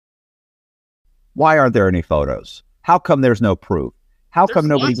Why aren't there any photos? How come there's no proof? How come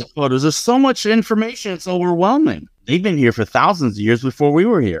nobody... Lots of photos. There's so much information. It's overwhelming. They've been here for thousands of years before we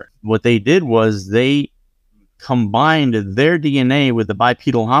were here. What they did was they combined their DNA with the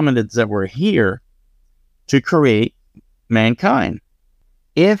bipedal hominids that were here to create mankind.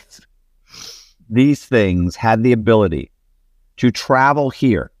 If these things had the ability to travel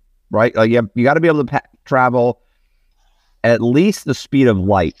here, right? You got to be able to travel at least the speed of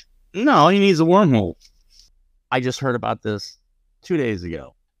light. No, he needs a wormhole. I just heard about this 2 days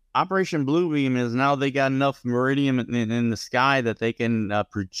ago. Operation Bluebeam is now they got enough meridium in the sky that they can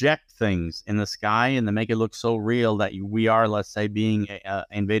project things in the sky and to make it look so real that we are, let's say, being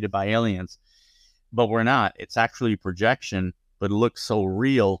invaded by aliens. But we're not. It's actually projection, but it looks so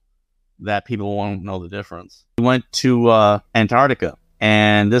real that people won't know the difference. We went to Antarctica,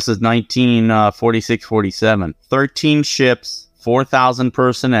 and this is 1946-47. 13 ships, 4,000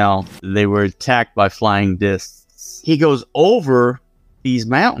 personnel. They were attacked by flying discs. He goes over these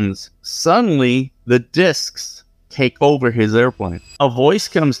mountains. Suddenly, the discs take over his airplane. A voice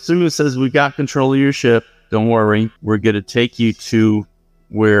comes through and says, "We got control of your ship. Don't worry. We're going to take you to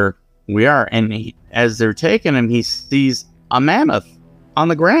where we are." And as they're taking him, he sees a mammoth on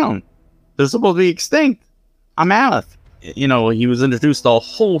the ground. They're supposed to be extinct. A mammoth. You know, he was introduced to a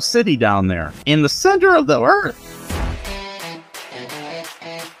whole city down there in the center of the earth.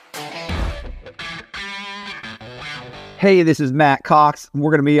 Hey, this is Matt Cox.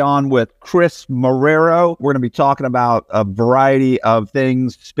 We're going to be on with Chris Marrero. We're going to be talking about a variety of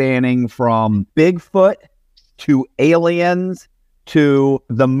things spanning from Bigfoot to aliens to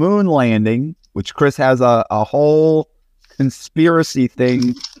the moon landing, which Chris has a whole conspiracy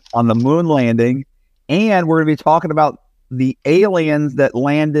thing on the moon landing. And we're going to be talking about the aliens that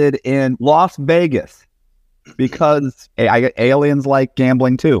landed in Las Vegas because aliens like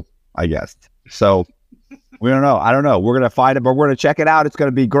gambling too, I guess. So we don't know. I don't know. We're going to find it, but we're going to check it out. It's going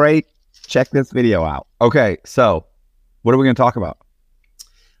to be great. Check this video out. Okay, so what are we going to talk about?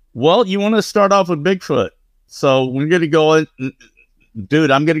 Well, you want to start off with Bigfoot. So we're going to go, dude,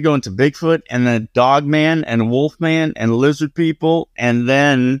 I'm going to go into Bigfoot and then Dogman and Wolfman and lizard people. And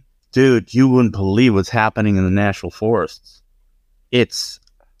then, dude, you wouldn't believe what's happening in the national forests. It's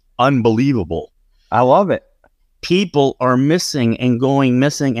unbelievable. I love it. People are missing and going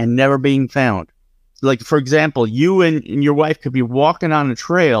missing and never being found. Like, for example, you and your wife could be walking on a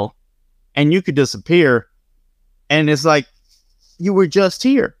trail and you could disappear. And it's like, you were just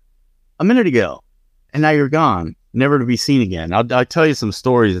here a minute ago and now you're gone, never to be seen again. I'll tell you some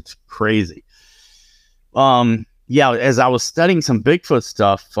stories. It's crazy. Yeah, as I was studying some Bigfoot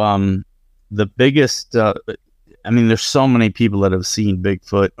stuff, the biggest, there's so many people that have seen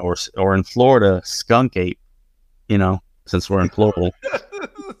Bigfoot or in Florida, skunk ape, since we're in plural.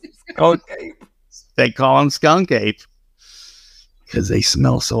 Skunk ape. They call them skunk ape because they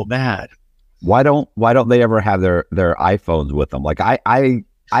smell so bad. Why don't they ever have their iPhones with them? Like I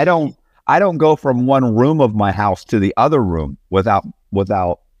don't go from one room of my house to the other room without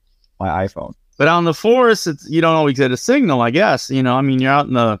my iPhone. But out in the forest, you don't always get a signal, I guess. You're out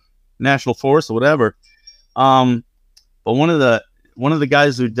in the national forest or whatever. But one of the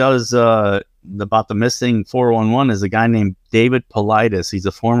guys who does about the missing 411 is a guy named David Paulides. He's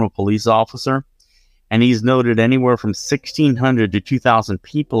a former police officer. And he's noted anywhere from 1,600 to 2,000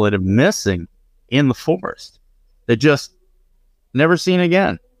 people that are missing in the forest. They're just never seen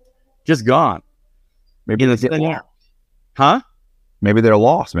again. Just gone. Maybe they get lost. Huh? Maybe they're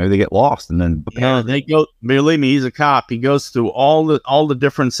lost. Maybe they get lost and then... Yeah, they go... Believe me, he's a cop. He goes through all the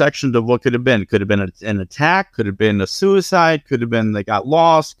different sections of what could have been. Could have been an attack. Could have been a suicide. Could have been they got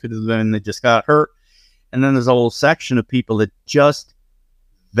lost. Could have been they just got hurt. And then there's a whole section of people that just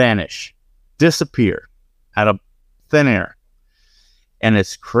vanish. Disappear out of thin air, and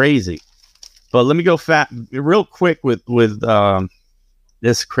it's crazy. But let me go real quick with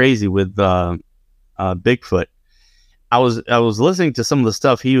this crazy with Bigfoot. I was listening to some of the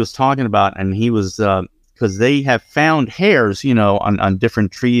stuff he was talking about, and he was because they have found hairs, on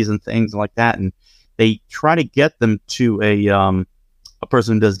different trees and things like that, and they try to get them to a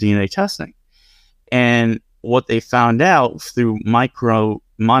person who does DNA testing, and what they found out through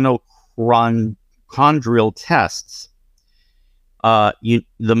mitochondrial tests, the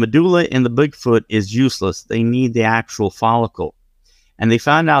medulla in the Bigfoot is useless. They need the actual follicle. And they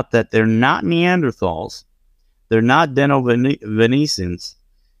found out that they're not Neanderthals. They're not Denisovanesians.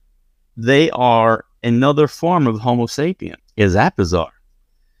 They are another form of Homo sapien. Is that bizarre?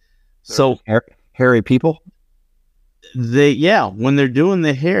 So hairy people? When they're doing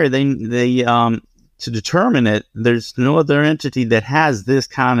the hair, they to determine it, there's no other entity that has this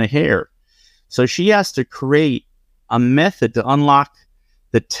kind of hair. So she has to create a method to unlock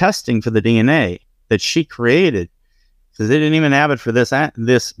the testing for the DNA that she created, because they didn't even have it for this.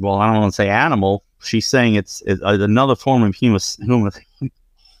 Well, I don't want to say animal. She's saying it's another form of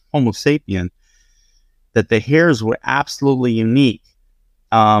Homo sapien. That the hairs were absolutely unique.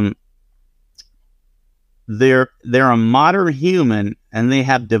 They're a modern human, and they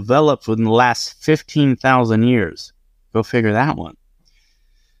have developed within the last 15,000 years. Go figure that one.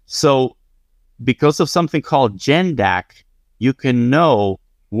 So, because of something called GenDAC, you can know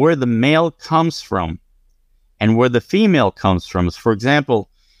where the male comes from and where the female comes from. For example,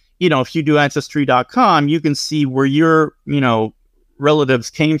 if you do Ancestry.com, you can see where your,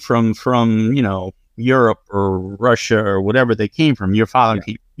 relatives came from, Europe or Russia or whatever they came from. Your father,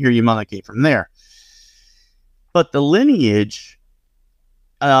 your mother came from there. But the lineage,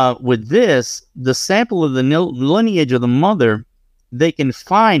 with this, the sample of the lineage of the mother, they can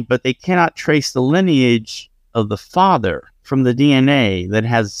find, but they cannot trace the lineage of the father from the DNA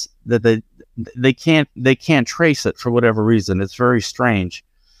they can't trace it for whatever reason. It's very strange.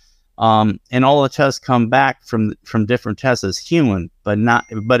 And all the tests come back from different tests as human, but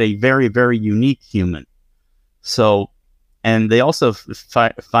a very, very unique human. So, and they also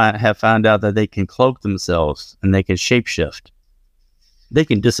have found out that they can cloak themselves and they can shapeshift. They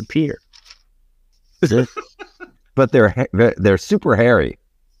can disappear. But they're super hairy.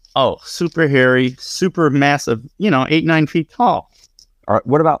 Oh, super hairy, super massive, 8-9 feet tall. All right,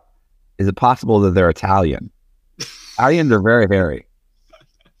 what about, is it possible that they're Italian? Italians are very hairy.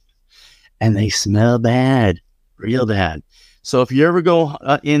 And they smell bad, real bad. So if you ever go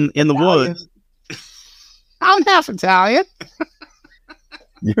in the woods, I'm half Italian.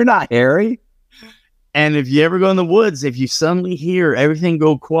 You're not hairy. And if you ever go in the woods, if you suddenly hear everything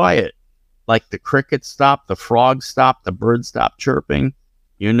go quiet, like the crickets stop, the frogs stop, the birds stop chirping,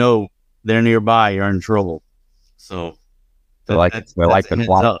 they're nearby. You're in trouble. So they're like the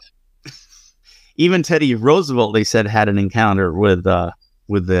clock. Even Teddy Roosevelt, they said, had an encounter with the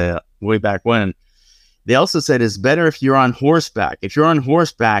way back when. They also said it's better if you're on horseback. If you're on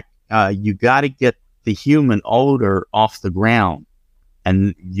horseback, you got to get the human odor off the ground,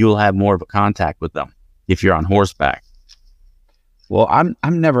 and you'll have more of a contact with them if you're on horseback. Well, I'm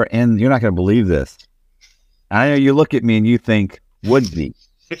never in. You're not going to believe this. I know you look at me and you think woodsy.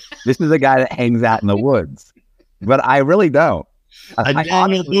 This is a guy that hangs out in the woods, but I really don't. A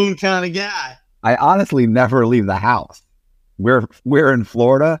Daniel Boone kind of guy. I honestly never leave the house. We're in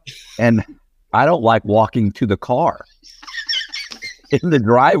Florida, and I don't like walking to the car in the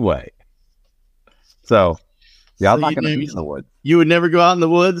driveway. So, I'm not going to be in the woods. You would never go out in the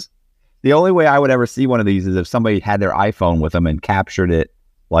woods? The only way I would ever see one of these is if somebody had their iPhone with them and captured it,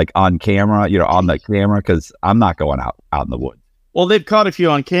 like on camera, on the camera, because I'm not going out in the woods. Well, they've caught a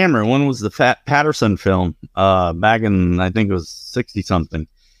few on camera. One was the Patterson film back in, I think it was 60 something.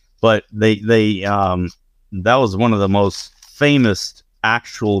 But that was one of the most famous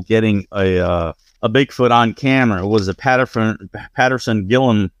actual getting a Bigfoot on camera. It was a Patterson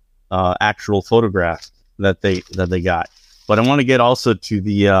Gillen actual photograph that they got. But I want to get also to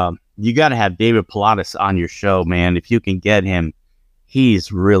the you got to have David Pilatus on your show, man. If you can get him,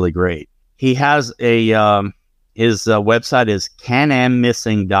 he's really great. He has his website is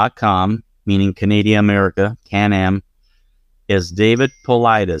canammissing.com, meaning Canadian America. Can-Am is David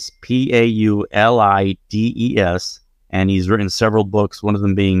Paulides, Paulides, and he's written several books, one of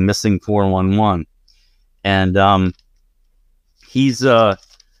them being Missing 411. And he's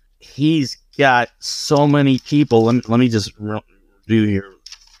got so many people. Let me just do here.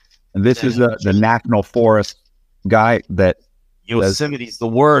 And this is the National Forest guy that Yosemite's the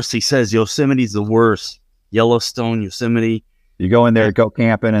worst. He says Yosemite's the worst. Yellowstone, Yosemite. You go in there to go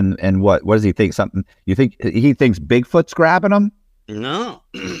camping, and what does he think? Something you think he thinks Bigfoot's grabbing him? No,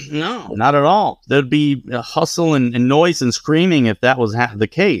 not at all. There'd be a hustle and noise and screaming if that was the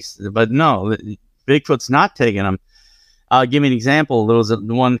case. But no, Bigfoot's not taking him. I'll give you an example. There was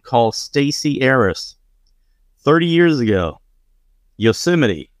one called Stacy Harris. 30 years ago,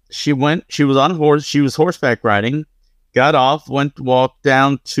 Yosemite. She was on a horse. She was horseback riding. Got off, walked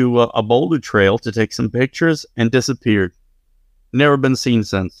down to a boulder trail to take some pictures, and disappeared. Never been seen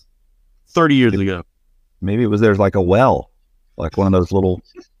since. 30 years ago. Maybe there's like a well, like one of those little.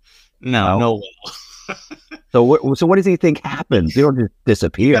 No well. So what does he think happens? They don't just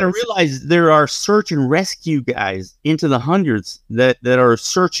disappear. You got to realize there are search and rescue guys into the hundreds that are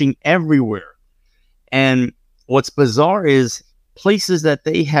searching everywhere. And what's bizarre is places that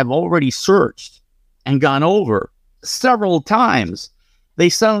they have already searched and gone over several times, they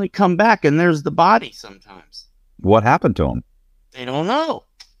suddenly come back and there's the body sometimes. What happened to him? They don't know.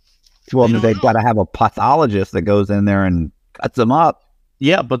 Well, they've got to have a pathologist that goes in there and cuts them up.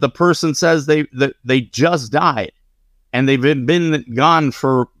 Yeah, but the person says they just died, and they've been gone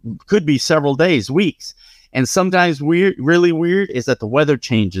for could be several days, weeks. And sometimes really weird is that the weather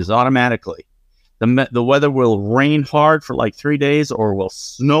changes automatically. The weather will rain hard for like 3 days, or will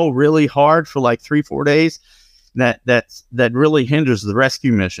snow really hard for like 3-4 days. That really hinders the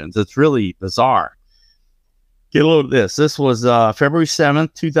rescue missions. It's really bizarre. Get a load of this. This was February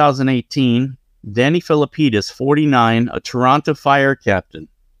 7th, 2018. Danny Philippidis, 49, a Toronto fire captain,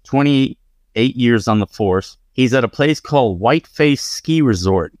 28 years on the force. He's at a place called Whiteface Ski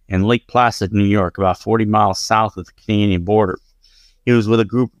Resort in Lake Placid, New York, about 40 miles south of the Canadian border. He was with a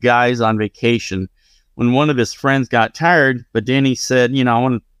group of guys on vacation when one of his friends got tired, but Danny said, I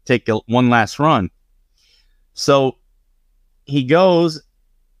want to take one last run. So he goes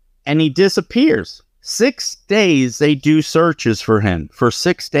and he disappears. 6 days they do searches for him, for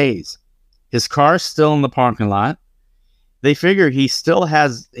 6 days. His car's still in the parking lot. They figure he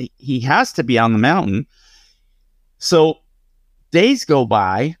has to be on the mountain. So days go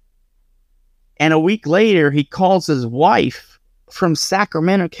by, and a week later, he calls his wife from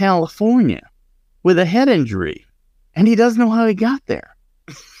Sacramento, California, with a head injury, and he doesn't know how he got there.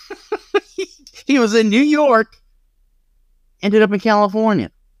 He was in New York, ended up in California.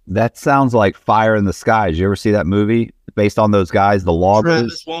 That sounds like Fire in the Skies. You ever see that movie based on those guys, the loggers?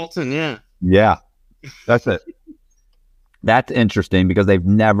 Travis Walton, yeah. Yeah, that's it. That's interesting because they've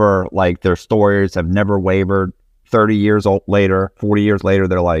never, their stories have never wavered. 30 years later, 40 years later,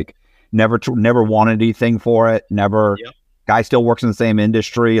 they're like, never wanted anything for it. Never. Yep. Guy still works in the same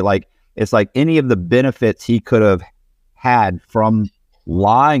industry. It's like any of the benefits he could have had from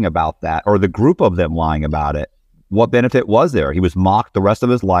lying about that, or the group of them lying about it. What benefit was there? He was mocked the rest of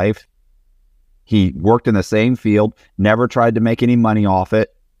his life. He worked in the same field, never tried to make any money off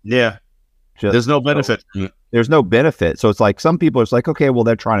it. Yeah. There's no benefit. There's no benefit. So it's like some people, it's like, okay, well,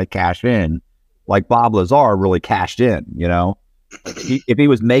 they're trying to cash in. Like Bob Lazar really cashed in,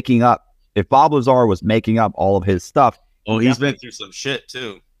 if Bob Lazar was making up all of his stuff. Oh, he's been through some shit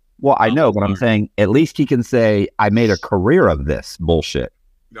too. Well, I know, but I'm saying at least he can say, I made a career of this bullshit.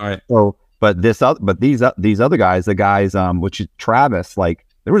 All right. So, but these other guys, the guys, which is Travis,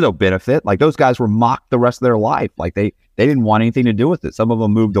 there was no benefit. Those guys were mocked the rest of their life. They didn't want anything to do with it. Some of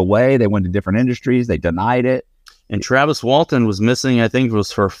them moved away. They went to different industries. They denied it. And Travis Walton was missing, I think it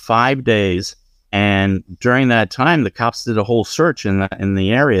was for 5 days. And during that time, the cops did a whole search in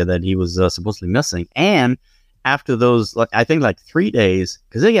the area that he was supposedly missing. And after those, I think 3 days,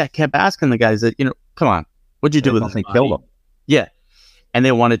 because they kept asking the guys that, come on, what'd you do with him? They killed him. Yeah. And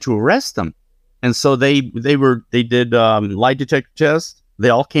they wanted to arrest him. And so they did lie detector tests. They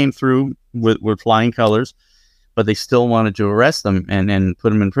all came through with flying colors, but they still wanted to arrest them and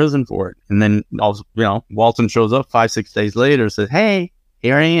put him in prison for it. And then also, Walton shows up 5-6 days later and says, "Hey,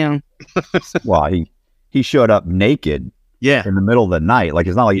 here I am." Well, he showed up naked. Yeah. In the middle of the night.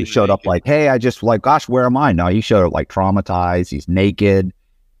 It's not like he showed up hey, I just gosh, where am I? No, he showed up traumatized. He's naked,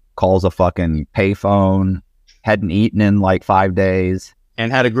 calls a fucking payphone, hadn't eaten in 5 days.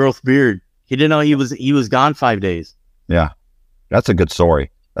 And had a growth beard. He didn't know he was gone 5 days. Yeah. That's a good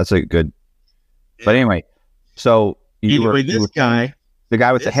story. That's a good, but anyway, so the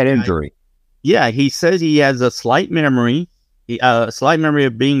guy with the head injury. Yeah. He says he has a slight memory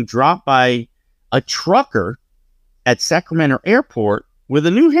of being dropped by a trucker at Sacramento Airport with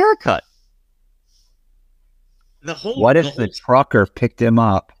a new haircut. What if the trucker picked him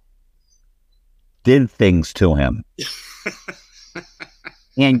up, did things to him,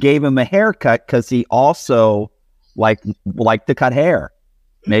 and gave him a haircut because he also liked to cut hair?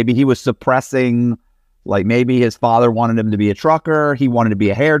 Maybe he was suppressing, maybe his father wanted him to be a trucker. He wanted to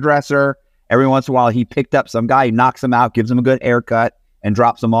be a hairdresser. Every once in a while, he picked up some guy, knocks him out, gives him a good haircut, and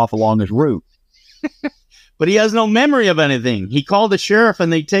drops him off along his route. But he has no memory of anything. He called the sheriff,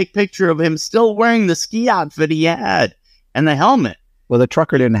 and they take picture of him still wearing the ski outfit he had and the helmet. Well, the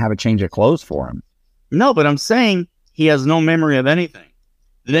trucker didn't have a change of clothes for him. No, but I'm saying he has no memory of anything.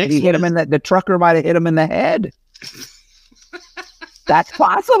 The trucker might have hit him in the head. That's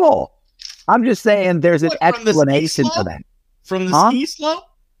possible. I'm just saying there's an explanation for that. From the ski slope?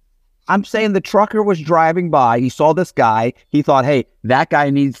 I'm saying the trucker was driving by. He saw this guy. He thought, hey, that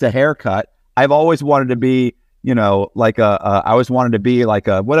guy needs the haircut. I've always wanted to be, I always wanted to be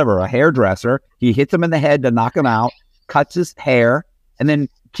a hairdresser. He hits him in the head to knock him out, cuts his hair, and then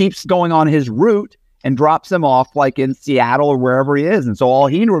keeps going on his route and drops him off in Seattle or wherever he is. And so all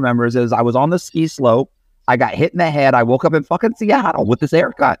he remembers is I was on the ski slope. I got hit in the head. I woke up in fucking Seattle with this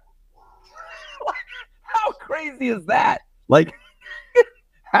haircut. How crazy is that?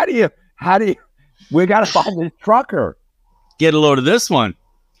 How do How do you? We got to find this trucker. Get a load of this one.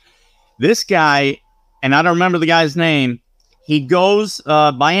 This guy, and I don't remember the guy's name, he goes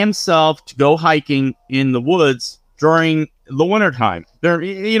by himself to go hiking in the woods during the wintertime. There,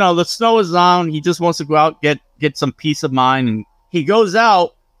 you know, the snow is on. He just wants to go out, get some peace of mind. And he goes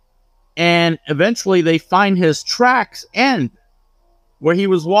out, and eventually they find his tracks end where he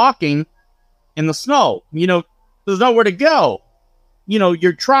was walking in the snow. You know, there's nowhere to go. You know,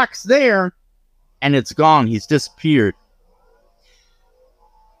 your track's there, and it's gone. He's disappeared.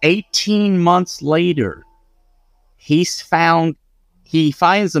 18 months later, he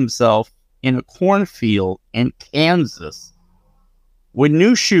finds himself in a cornfield in Kansas with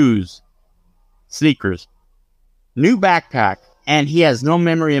new shoes, sneakers, new backpack, and he has no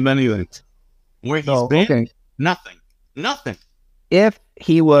memory of anything. Where he's been, okay. Nothing. If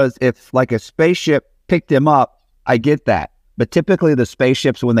like a spaceship picked him up, I get that. But typically the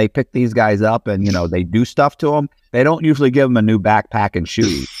spaceships, when they pick these guys up and, you know, they do stuff to them, they don't usually give them a new backpack and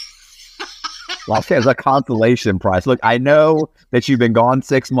shoes. Like as a consolation prize. Look, I know that you've been gone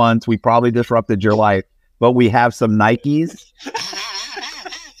 6 months. We probably disrupted your life, but we have some Nikes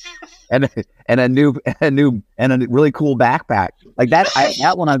and a really cool backpack. Like that.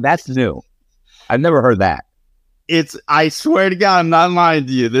 That's new. I've never heard that. I swear to God, I'm not lying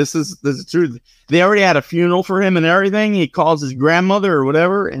to you. This is true. They already had a funeral for him and everything. He calls his grandmother or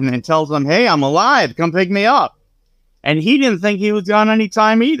whatever and then tells them, hey, I'm alive. Come pick me up. And he didn't think he was gone any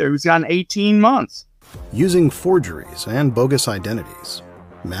time either. He was gone 18 months. Using forgeries and bogus identities,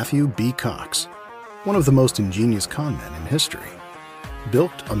 Matthew B. Cox, one of the most ingenious con men in history,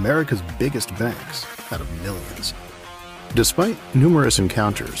 built America's biggest banks out of millions. Despite numerous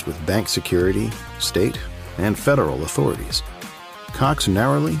encounters with bank security, state, and federal authorities, Cox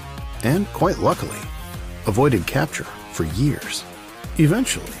narrowly, and quite luckily, avoided capture for years.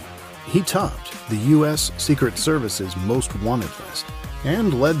 Eventually, he topped the U.S. Secret Service's most wanted list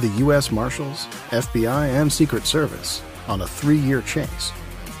and led the U.S. Marshals, FBI, and Secret Service on a 3-year chase,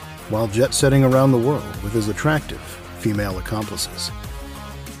 while jet-setting around the world with his attractive female accomplices.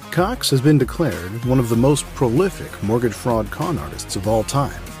 Cox has been declared one of the most prolific mortgage fraud con artists of all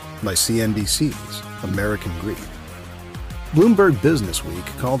time by CNBC's American Greed. Bloomberg Businessweek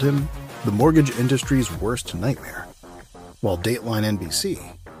called him the mortgage industry's worst nightmare, while Dateline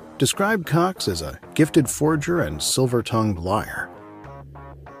NBC described Cox as a gifted forger and silver-tongued liar.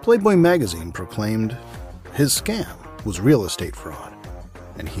 Playboy magazine proclaimed his scam was real estate fraud,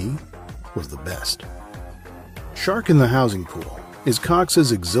 and he was the best. Shark in the Housing Pool is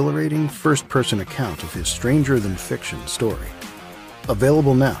Cox's exhilarating first-person account of his stranger-than-fiction story.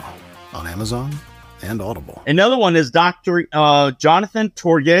 Available now on Amazon and Audible. Another one is Dr. Jonathan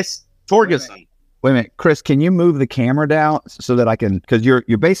Torgerson. Wait a minute, Chris, can you move the camera down so that I can, because you're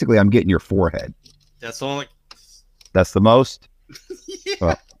basically, I'm getting your forehead. That's all. That's the most?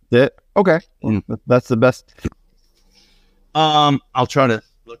 Yeah. Okay. That's the best. I'll try to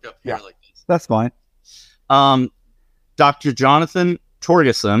look up here like this. That's fine. Dr. Jonathan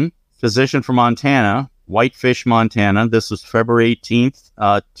Torgerson, physician from Montana, Whitefish, Montana. This was February 18th,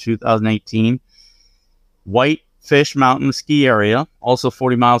 2018. Whitefish Mountain ski area, also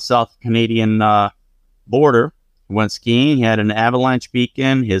 40 miles south of the Canadian border. Went skiing. He had an avalanche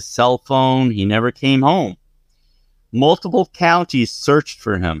beacon, his cell phone. He never came home. Multiple counties searched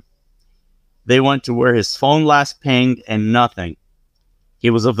for him. They went to where his phone last pinged and nothing. He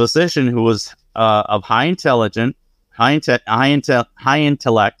was a physician who was of high intellect,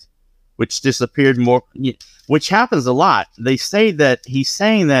 which disappeared more, which happens a lot. They say that he's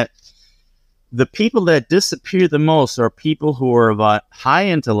saying that the people that disappear the most are people who are of a high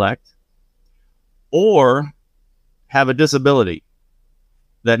intellect or have a disability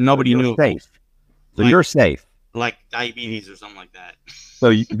that nobody knew. Safe. So you're safe. Like diabetes or something like that.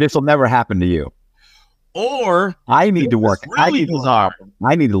 So this will never happen to you. Or I need to work. Really bizarre.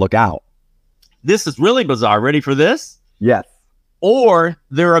 I need to look out. This is really bizarre. Ready for this? Yes. Or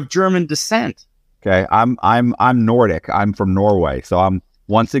they're of German descent. Okay, I'm Nordic. I'm from Norway, so I'm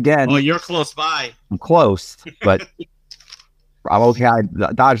once again. Oh, you're close by. I'm close, but I'm okay. I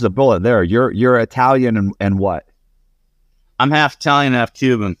dodged the bullet there. You're Italian and what? I'm half Italian, half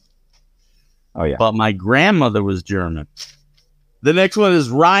Cuban. Oh yeah. But my grandmother was German. The next one is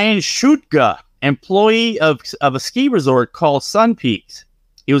Ryan Schutka, employee of a ski resort called Sun Peaks.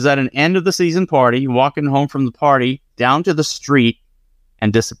 He was at an end of the season party, walking home from the party down to the street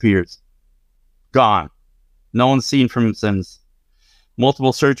and disappears. Gone. No one's seen from him since.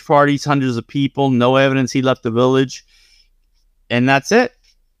 Multiple search parties, hundreds of people, no evidence he left the village. And that's it.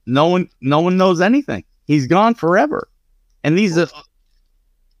 No one knows anything. He's gone forever. And these are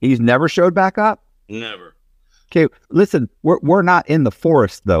He's never showed back up? Never. Okay, listen, we're not in the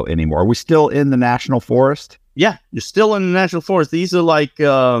forest though anymore. Are we still in the national forest? Yeah, you're still in the national forest. These are like,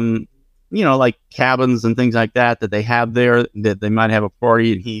 like cabins and things like that they have there, that they might have a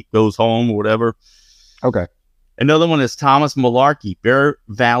party and he goes home or whatever. Okay. Another one is Thomas Malarkey, Bear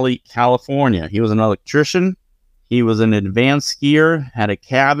Valley, California. He was an electrician. He was an advanced skier, had a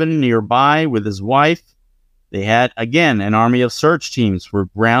cabin nearby with his wife. They had, again, an army of search teams were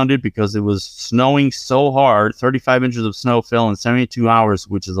grounded because it was snowing so hard. 35 inches of snow fell in 72 hours,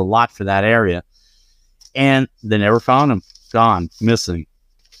 which is a lot for that area. And they never found him. Gone, missing,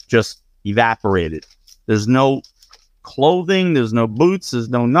 just evaporated. There's no clothing, there's no boots, there's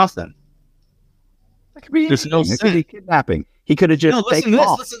no nothing. That could be There's no it could be kidnapping. He could have just taken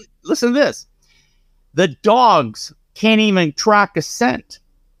off. Listen to this. The dogs can't even track a scent.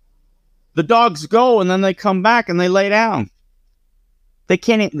 The dogs go and then they come back and they lay down. They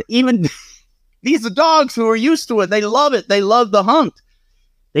can't even these are dogs who are used to it. They love it. They love the hunt.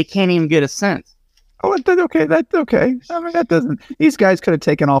 They can't even get a scent. Oh, that's okay. That's okay. I mean, that doesn't. These guys could have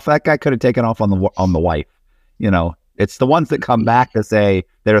taken off. That guy could have taken off on the wife. You know, it's the ones that come back to say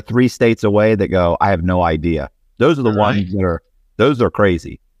they're 3 states away that go, I have no idea. Those are the ones that are. Those are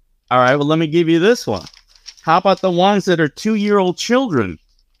crazy. All right. Well, let me give you this one. How about the ones that are 2-year-old children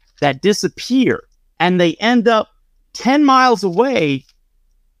that disappear and they end up 10 miles away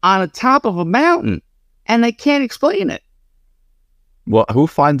on the top of a mountain and they can't explain it? Well, who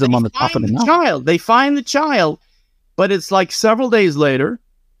finds them on the top of the mountain? They find the child, but it's like several days later.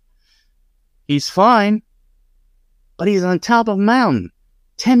 He's fine, but he's on top of a mountain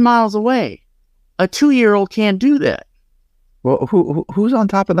 10 miles away. A 2-year-old can't do that. Well, who's on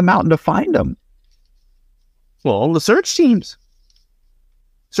top of the mountain to find them? Well, the search teams.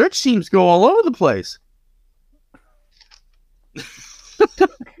 Search teams go all over the place.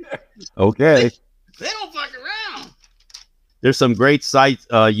 Okay. They don't fuck around. There's some great sites,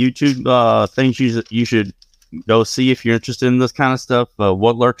 YouTube things you should go see if you're interested in this kind of stuff.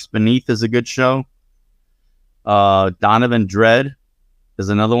 What Lurks Beneath is a good show. Donovan Dread is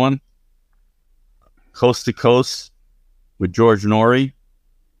another one. Coast to Coast with George Norrie.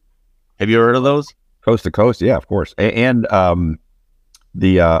 Have you heard of those? Coast to Coast, yeah, of course. And What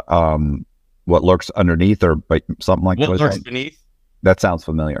Lurks Underneath, or something like that. What Lurks Beneath? That sounds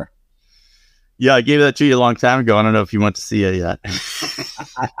familiar. Yeah, I gave that to you a long time ago. I don't know if you went to see it yet.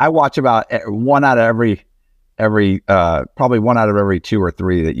 I watch about one out of every probably one out of every 2 or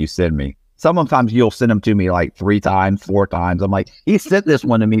 3 that you send me. Sometimes you'll send them to me like 3 times, 4 times. I'm like, he sent this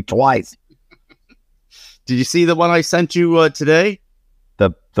one to me twice. Did you see the one I sent you today?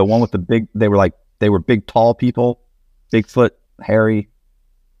 The one with the big, they were big, tall people, Bigfoot, hairy.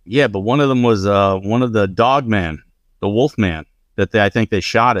 Yeah, but one of them was one of the dog man, the wolf man, that I think they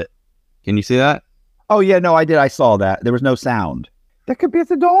shot it. Can you see that? Oh, yeah, no, I did. I saw that. There was no sound. That could be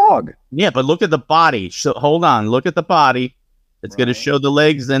a dog. Yeah, but look at the body. Hold on. Look at the body. It's going to show the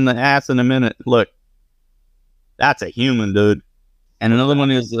legs and the ass in a minute. Look. That's a human, dude. And another one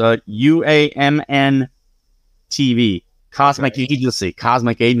is UAMN TV, Cosmic Agency.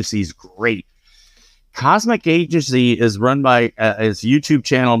 Cosmic Agency is great. Cosmic Agency is run by his YouTube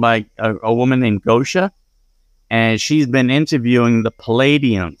channel by a woman named Gosha, and she's been interviewing the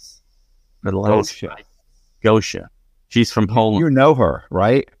Palladians for the last Gosha. She's from Poland. You know her,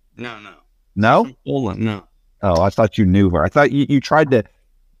 right? No. No? She's from Poland, no. Oh, I thought you knew her. I thought you tried to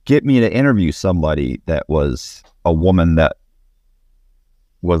get me to interview somebody that was a woman that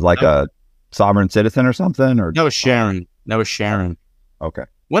was like a sovereign citizen or something. Or that was Sharon. Okay.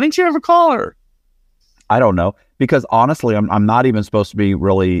 Why didn't you ever call her? I don't know, because honestly, I'm not even supposed to be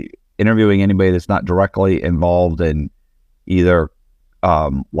really interviewing anybody that's not directly involved in either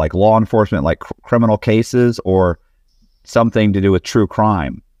like law enforcement, like criminal cases, or something to do with true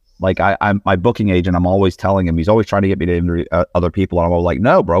crime. Like I'm my booking agent. I'm always telling him, he's always trying to get me to interview other people, and I'm always like,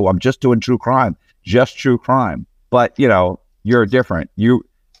 no, bro, I'm just doing true crime, just true crime. But you're different. You're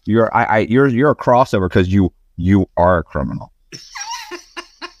a crossover because you are a criminal.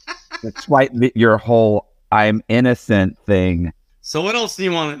 Despite your whole I'm innocent thing. So what else do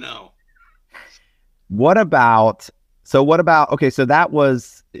you want to know? What about, okay, so that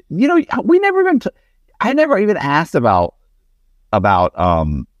was, I never even asked about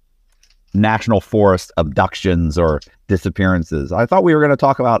national forest abductions or disappearances. I thought we were going to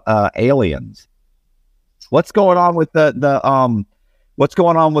talk about aliens. What's going on with what's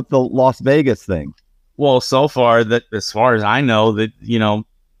going on with the Las Vegas thing? Well, so far that, as far as I know, that,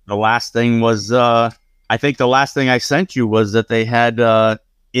 the last thing was, I think the last thing I sent you was that they had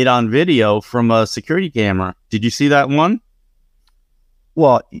it on video from a security camera. Did you see that one?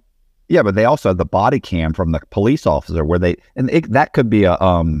 Well, yeah, but they also have the body cam from the police officer where that could be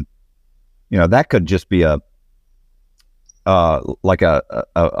that could just be a like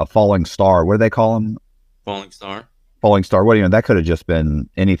a falling star. What do they call them? Falling star. Falling star. What do you know? That could have just been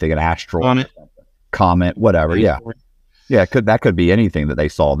anything, an asteroid, comet, whatever. Yeah. Yeah, that could be anything that they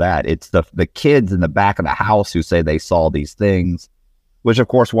saw that. It's the kids in the back of the house who say they saw these things, which of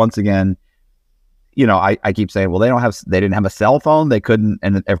course, once again, I keep saying, well, they didn't have a cell phone. They couldn't.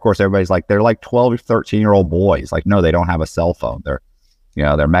 And of course, everybody's like, they're like 12 or 13-year-old boys. Like, no, they don't have a cell phone. They're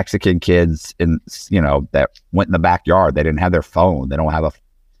Mexican kids that went in the backyard. They didn't have their phone. They don't have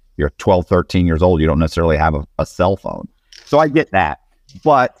you're 12, 13 years old. You don't necessarily have a cell phone. So I get that.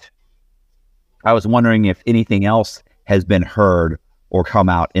 But I was wondering if anything else has been heard or come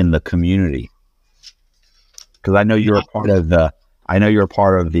out in the community, because I know you're a part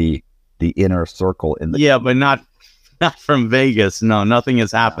of the inner circle in the but not from Vegas. No, nothing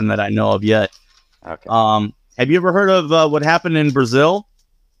has happened that I know of yet. Okay. Have you ever heard of what happened in Brazil?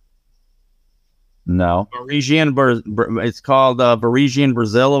 No. It's called Varisian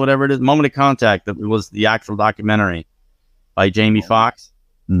Brazil or whatever it is. Moment of Contact. That was the actual documentary by Jamie Foxx.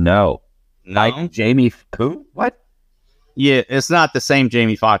 No. Like Jamie who? What? Yeah, it's not the same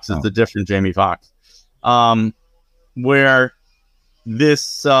Jamie Foxx. It's the different Jamie Foxx. Where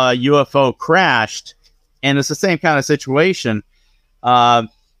this UFO crashed, and it's the same kind of situation.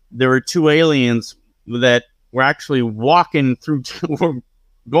 There were two aliens that were actually walking through,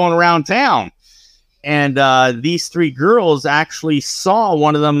 going around town. And these three girls actually saw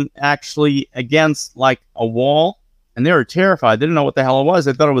one of them actually against like a wall, and they were terrified. They didn't know what the hell it was.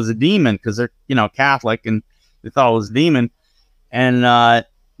 They thought it was a demon because they're, Catholic, and they thought it was a demon. And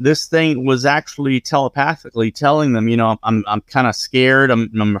this thing was actually telepathically telling them, I'm kind of scared.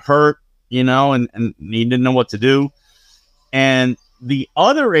 I'm hurt, and he didn't know what to do. And the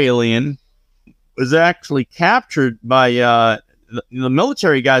other alien was actually captured by the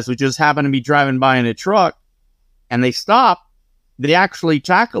military guys who just happened to be driving by in a truck, and they stop. They actually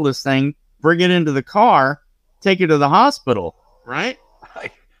tackle this thing, bring it into the car, take it to the hospital, right?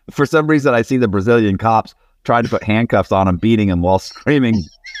 For some reason, I see the Brazilian cops trying to put handcuffs on him, beating him while screaming,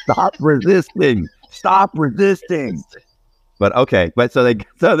 "Stop resisting! Stop resisting!" But okay, so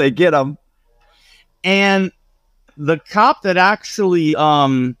they get him, and the cop that actually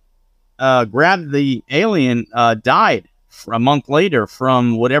grabbed the alien died a month later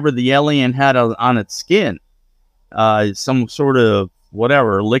from whatever the alien had on its skin, some sort of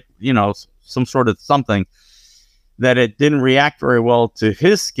whatever, some sort of something that it didn't react very well to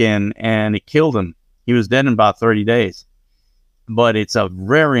his skin, and it killed him. He was dead in about 30 days. But it's a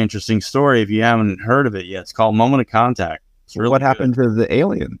very interesting story if you haven't heard of it yet. It's called Moment of Contact. It's really what happened to the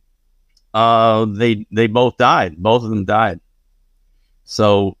alien? They both died. Both of them died.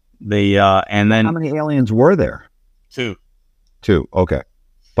 So they and then how many aliens were there? Two. Okay.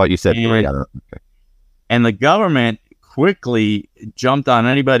 Thought you said 3. I don't know. Okay. And the government quickly jumped on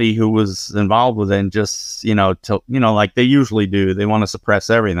anybody who was involved with it, and just like they usually do. They want to suppress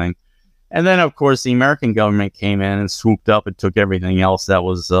everything. And then, of course, the American government came in and swooped up and took everything else that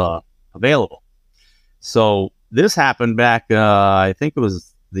was available. So this happened back, I think it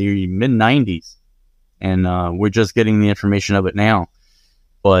was the mid-90s. And we're just getting the information of it now.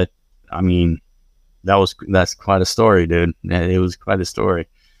 But, I mean, that's quite a story, dude. It was quite a story.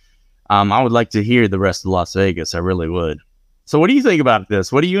 I would like to hear the rest of Las Vegas. I really would. So what do you think about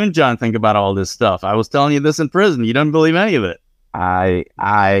this? What do you and John think about all this stuff? I was telling you this in prison. You don't believe any of it.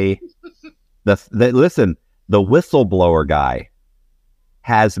 Listen, the whistleblower guy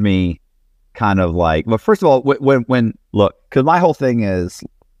has me kind of like, well, first of all, when look, because my whole thing is,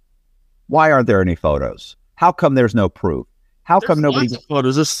 why aren't there any photos? How come there's no proof? How come nobody lots of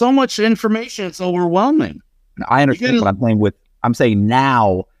photos? There's so much information. It's overwhelming. I understand what I'm saying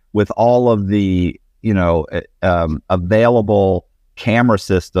now with all of the, available camera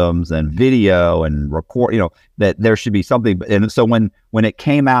systems and video and record, that there should be something. And so when it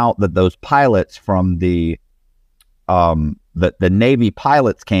came out that those pilots from the Navy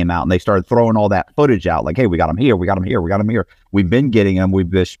pilots came out and they started throwing all that footage out, like, hey, we got them here, we got them here, we got them here. We've been getting them.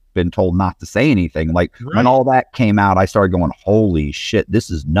 We've just been told not to say anything. Like when all that came out, I started going, holy shit, this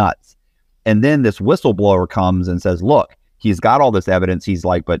is nuts. And then this whistleblower comes and says, look, he's got all this evidence. He's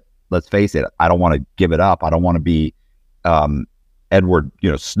like, but let's face it, I don't want to give it up. I don't want to be Edward,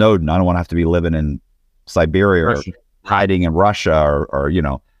 Snowden. I don't want to have to be living in Siberia or hiding in Russia or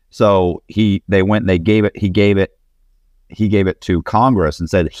So he gave it to Congress and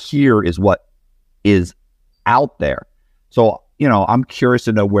said, here is what is out there. So, I'm curious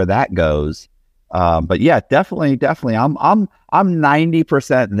to know where that goes. But yeah, definitely. I'm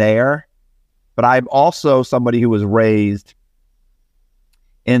 90% there, but I'm also somebody who was raised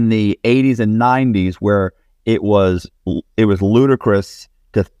in the 80s and 90s where it was ludicrous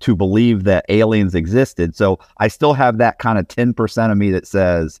to believe that aliens existed. So I still have that kind of 10% of me that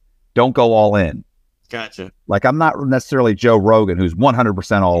says, don't go all in. Gotcha. Like, I'm not necessarily Joe Rogan, who's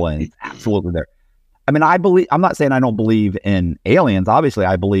 100% all in. He's absolutely there. I mean, I'm not saying I don't believe in aliens. Obviously,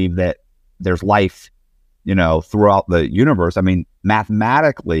 I believe that there's life, throughout the universe. I mean,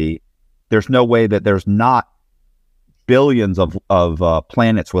 mathematically, there's no way that there's not billions of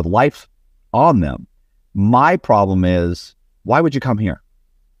planets with life on them. My problem is, why would you come here?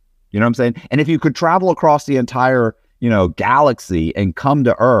 You know what I'm saying? And if you could travel across the entire, galaxy and come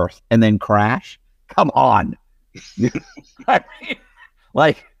to Earth and then crash, come on. I mean,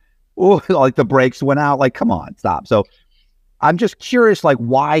 like the brakes went out. Like, come on, stop. So I'm just curious, like,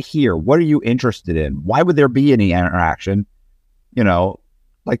 why here? What are you interested in? Why would there be any interaction?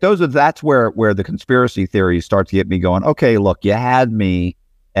 Like that's where the conspiracy theories start to get me going. Okay, look, you had me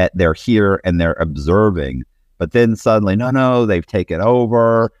at they're here and they're observing, but then suddenly, no, they've taken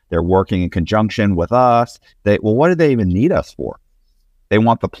over. They're working in conjunction with us. What do they even need us for? They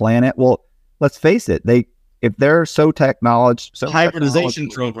want the planet. Well, let's face it. If they're so hybridization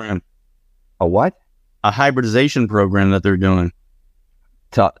program. A what? A hybridization program that they're doing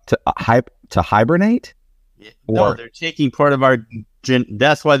to hibernate. No, they're taking part of our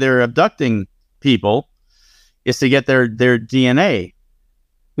that's why they're abducting people, is to get their DNA.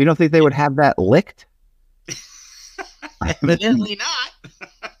 We don't think they would have that licked? Evidently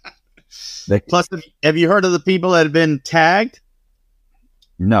not. Plus, have you heard of the people that have been tagged?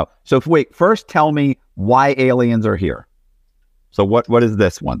 No. So first tell me why aliens are here. So what is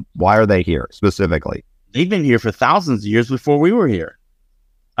this one? Why are they here specifically? They've been here for thousands of years before we were here.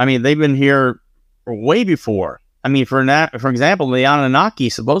 I mean, they've been here way before. I mean, for example, the Anunnaki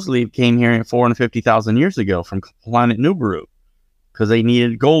supposedly came here 450,000 years ago from planet Nibiru because they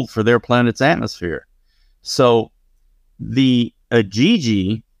needed gold for their planet's atmosphere. So the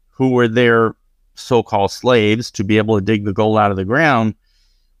Agigi, who were their so-called slaves to be able to dig the gold out of the ground,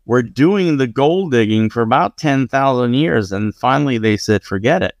 were doing the gold digging for about 10,000 years. And finally they said,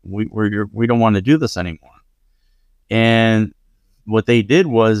 forget it. We don't want to do this anymore. And what they did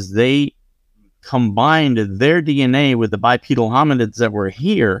was they combined their DNA with the bipedal hominids that were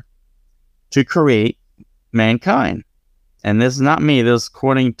here to create mankind. And this is not me. This is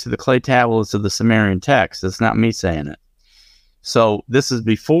according to the clay tablets of the Sumerian text. It's not me saying it. So this is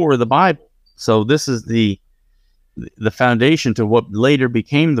before the Bible. So this is the foundation to what later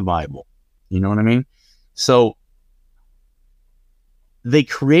became the Bible. You know what I mean? So they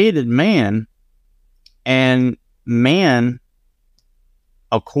created man, and man,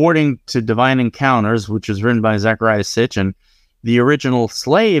 according to Divine Encounters, which was written by Zecharia Sitchin, the original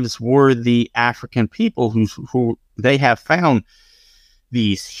slaves were the African people who they have found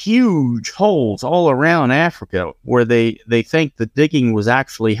these huge holes all around Africa where they think the digging was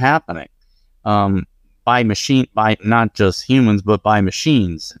actually happening by not just humans, but by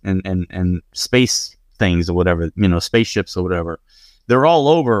machines and space things or whatever, spaceships or whatever. They're all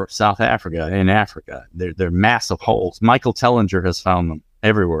over South Africa and Africa. They're massive holes. Michael Tellinger has found them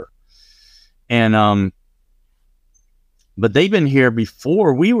everywhere. And but they've been here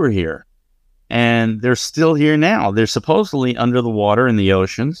before we were here, and they're still here now. They're supposedly under the water in the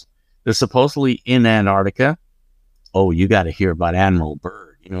oceans. They're supposedly in Antarctica. Oh, you got to hear about Admiral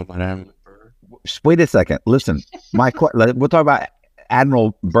Byrd. You know about Admiral Byrd? Wait a second. Listen, we'll talk about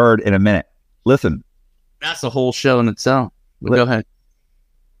Admiral Byrd in a minute. Listen, that's a whole show in itself. Go ahead.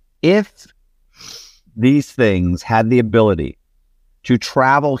 If these things had the ability to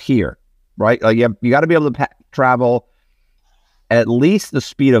travel here, right? Like you got to be able to travel at least the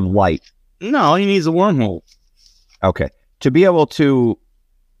speed of light. No, he needs a wormhole. Okay. To be able to,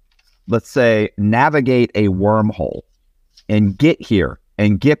 let's say, navigate a wormhole and get here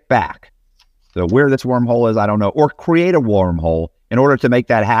and get back. So where this wormhole is, I don't know. Or create a wormhole in order to make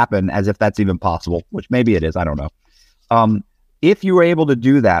that happen, as if that's even possible, which maybe it is. I don't know. If you were able to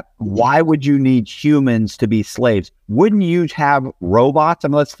do that, why would you need humans to be slaves? Wouldn't you have robots? I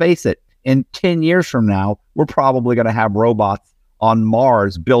mean, let's face it. In 10 years from now, we're probably going to have robots on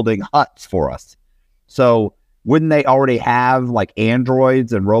Mars building huts for us. So wouldn't they already have like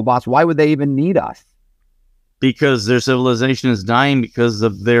androids and robots? Why would they even need us? Because their civilization is dying because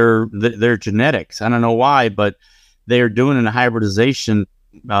of their genetics. I don't know why, but they're doing a hybridization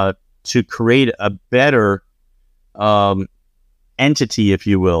to create a better entity, if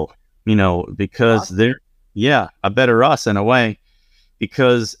you will, because they're a better us in a way,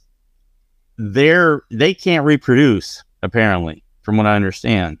 because they can't reproduce, apparently, from what I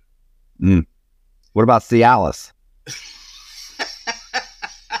understand. What about Cialis?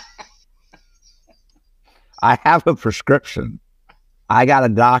 I have a prescription. I got a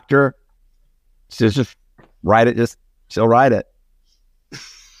doctor. Just write it. She'll write it.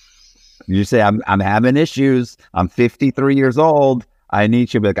 You say, I'm having issues. I'm 53 years old. I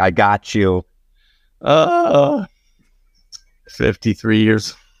need you. But I got you. 53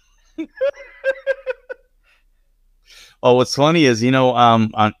 years. Oh, what's funny is,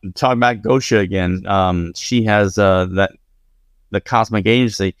 I'm talking about Gosha again. She has the Cosmic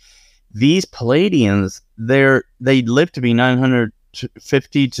Agency. These Palladians, they live to be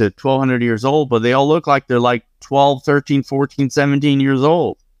 950 to 1200 years old, but they all look like they're like 12, 13, 14, 17 years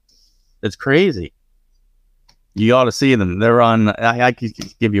old. It's crazy. You ought to see them. They're on. I could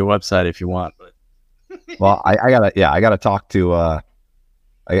give you a website if you want. But well, I gotta talk to. I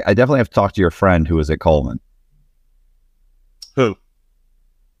definitely have to talk to your friend who was at Coleman. Who?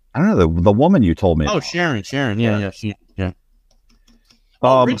 I don't know, the woman you told me. Oh, Sharon. Yeah.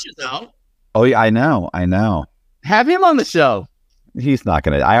 Rich is out. Oh yeah, I know. Have him on the show. He's not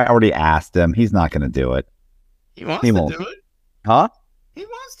gonna. I already asked him. He's not gonna do it. He wants to do it. Huh? He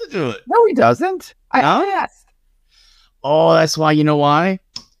wants to do it. No, he doesn't. I asked. Oh, that's why. You know why?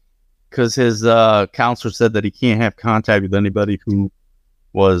 Because his counselor said that he can't have contact with anybody who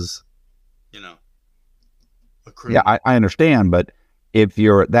was, a criminal. Yeah, I understand, but if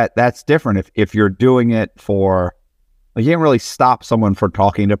you're that's different. If you're doing it for, you can't really stop someone for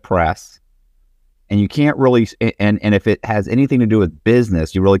talking to press, and you can't really, and if it has anything to do with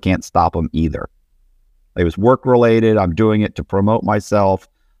business, you really can't stop them either. It was work related. I'm doing it to promote myself.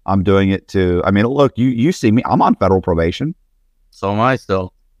 I'm doing it to, look, you see me, I'm on federal probation. So am I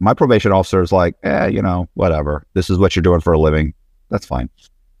still. My probation officer is like, whatever. This is what you're doing for a living. That's fine.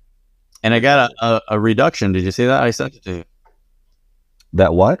 And I got a reduction. Did you see that? I sent it to you.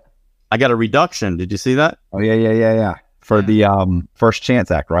 That what? I got a reduction. Did you see that? Oh, yeah. For the First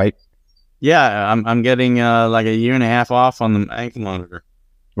Chance Act, right? Yeah, I'm getting like a year and a half off on the ankle monitor.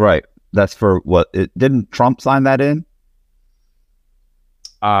 Right. That's for what? Didn't Trump sign that in?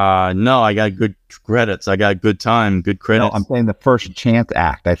 No, I got good credits. I got good time, good credits. No, I'm saying the First Chance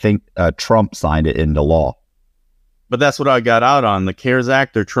Act. I think Trump signed it into law. But that's what I got out on, the CARES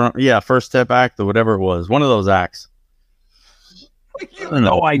Act or Trump. Yeah, First Step Act or whatever it was. One of those acts. You have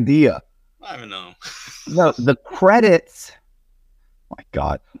no idea. I don't know. No, the credits. My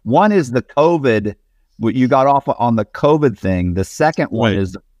God. One is the COVID. You got off on the COVID thing. The second one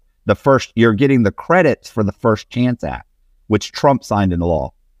is the first. You're getting the credits for the First Chance Act, which Trump signed into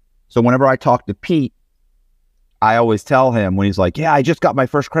law. So whenever I talk to Pete, I always tell him when he's like, yeah, I just got my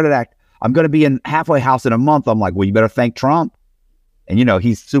first credit act. I'm going to be in halfway house in a month. I'm like, well, you better thank Trump. And,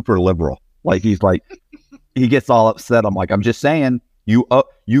 he's super liberal. Like, he's like, he gets all upset. I'm like, I'm just saying, you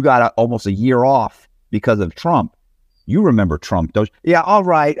got almost a year off because of Trump. You remember Trump, don't you? Yeah, all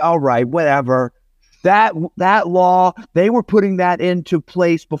right, whatever. That law, they were putting that into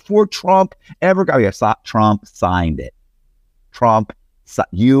place before Trump ever got. Yeah, Trump signed it.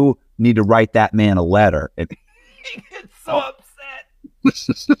 You need to write that man a letter. And he gets so upset.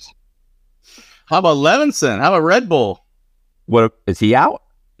 How about Levinson? How about Red Bull? What is he out?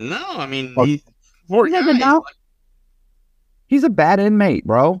 No, he's out. He's a bad inmate,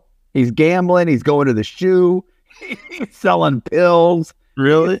 bro. He's gambling. He's going to the shoe. He's selling pills.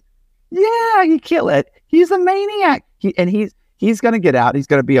 Really? Yeah, he killed it. He's a maniac. He's going to get out. He's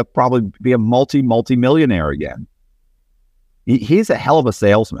going to probably be a multi-millionaire again. He's a hell of a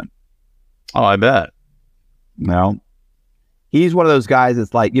salesman. Oh, I bet. No, he's one of those guys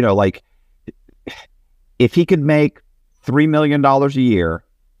that's like, if he could make $3 million a year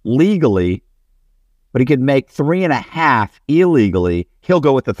legally, but he could make 3.5 illegally, he'll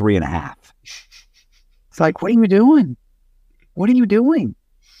go with the 3.5. It's like, what are you doing?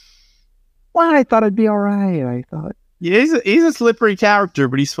 Well, I thought it'd be all right. I thought. Yeah, he's a slippery character,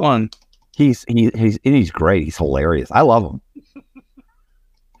 but he's fun. He's great. He's hilarious. I love him.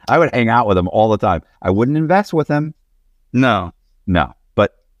 I would hang out with him all the time. I wouldn't invest with him. No,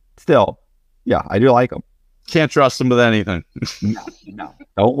 but still, yeah, I do like him. Can't trust him with anything. No.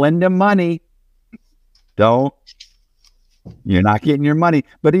 Don't lend him money. Don't. You're not getting your money.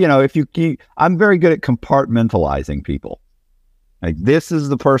 But if you I'm very good at compartmentalizing people. Like, this is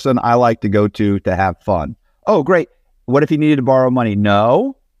the person I like to go to have fun. Oh, great. What if he needed to borrow money?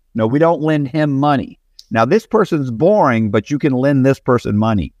 No, we don't lend him money. Now, this person's boring, but you can lend this person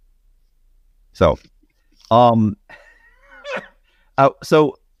money. So, so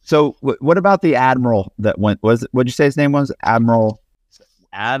what about the admiral that went? What'd you say his name was? Admiral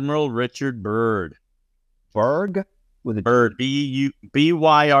Admiral Richard Byrd. Berg with a Byrd, Byrd.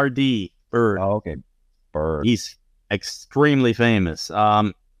 Byrd. Oh, okay, Byrd. He's extremely famous.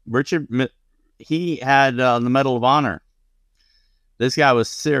 Richard, he had the Medal of Honor. This guy was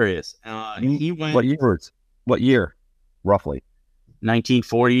serious. He went What year? Roughly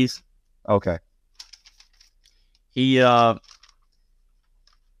 1940s. Okay. He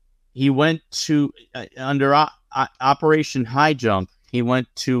went to under Operation High Jump. He went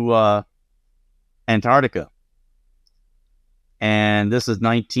to Antarctica, and this is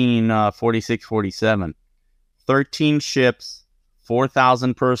 1946-47. 13 ships,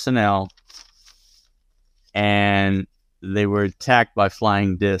 4,000 personnel, and they were attacked by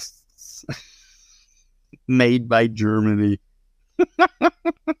flying discs made by Germany.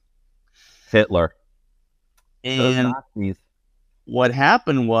 Hitler. And what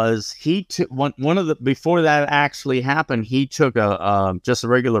happened was he took one of the, before that actually happened, he took just a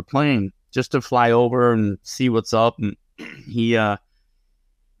regular plane just to fly over and see what's up, and he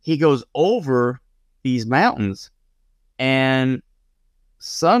goes over these mountains, and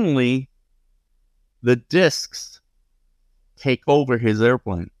suddenly the discs take over his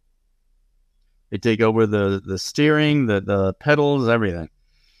airplane. They take over the steering, the pedals, everything.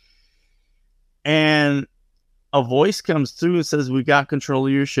 And a voice comes through and says, "We got control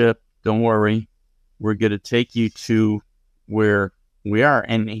of your ship. Don't worry. We're going to take you to where we are."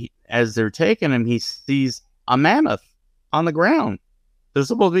 And as they're taking him, he sees a mammoth on the ground. They're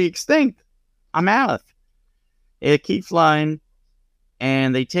supposed to be extinct. A mammoth. It keeps flying,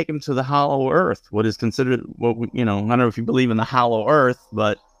 and they take him to the Hollow Earth, what is considered, I don't know if you believe in the Hollow Earth,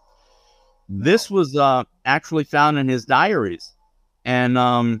 but this was actually found in his diaries.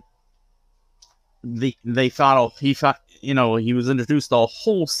 And they thought he was introduced to a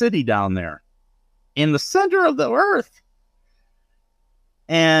whole city down there in the center of the earth.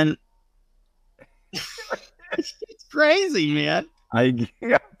 And it's crazy, man. I'm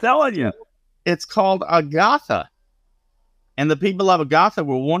telling you. It's called Agatha. And the people of Agatha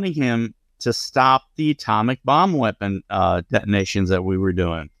were wanting him to stop the atomic bomb weapon detonations that we were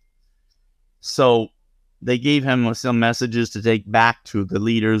doing. So they gave him some messages to take back to the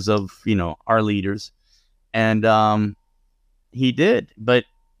leaders of, our leaders. And he did. But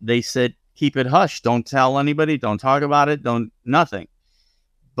they said, keep it hush. Don't tell anybody. Don't talk about it. Nothing.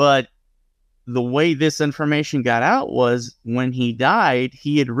 But the way this information got out was when he died,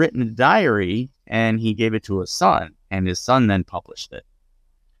 he had written a diary and he gave it to his son, and his son then published it.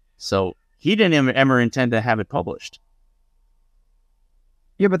 So he didn't ever intend to have it published.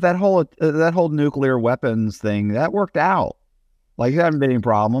 Yeah, but that whole nuclear weapons thing, that worked out. Like, there haven't been any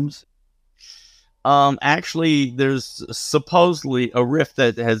problems. Actually, there's supposedly a rift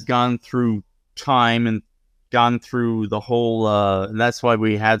that has gone through time and gone through the whole, that's why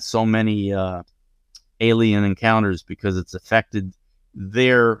we had so many alien encounters, because it's affected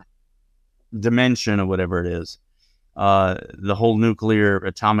their dimension or whatever it is. The whole nuclear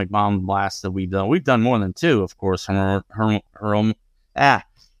atomic bomb blast that we've done more than two, of course, from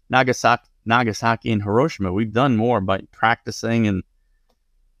Nagasaki and Hiroshima. We've done more by practicing, and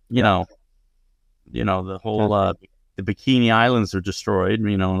the whole the Bikini Islands are destroyed,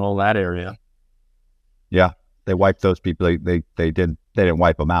 and all that area. Yeah, they wiped those people. They didn't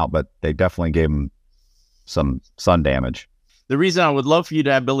wipe them out, but they definitely gave them some sun damage. The reason I would love for you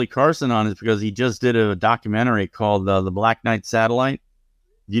to have Billy Carson on is because he just did a documentary called The Black Knight Satellite.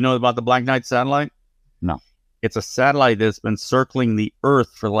 Do you know about the Black Knight Satellite? No. It's a satellite that's been circling the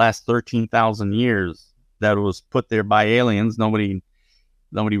Earth for the last 13,000 years that was put there by aliens. Nobody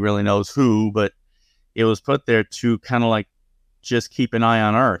really knows who, but it was put there to kind of like just keep an eye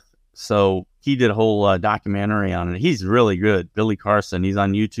on Earth. So he did a whole documentary on it. He's really good. Billy Carson. He's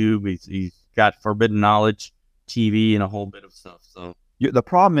on YouTube. He's got Forbidden Knowledge TV and a whole bit of stuff. So the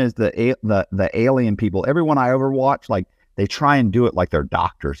problem is the alien people. Everyone I ever watch, like, they try and do it like they're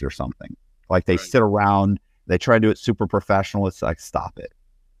doctors or something. Like, they sit around, they try to do it super professional. It's like, stop it.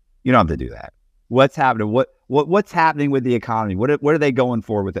 You don't have to do that. What's happening? What's happening with the economy? What are they going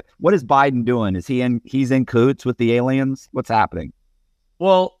for with it? What is Biden doing? Is he's in cahoots with the aliens? What's happening?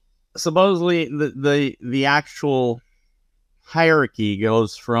 Well, supposedly the actual hierarchy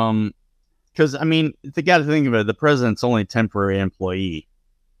goes from, because they got to think of it. The president's only a temporary employee.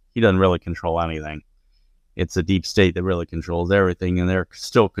 He doesn't really control anything. It's a deep state that really controls everything, and they're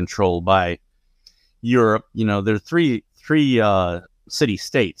still controlled by Europe. There's three city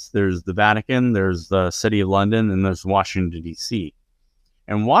states. There's the Vatican, there's the city of London, and there's Washington, D.C.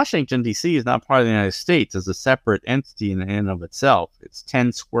 And Washington, D.C. is not part of the United States. It's a separate entity in and of itself. It's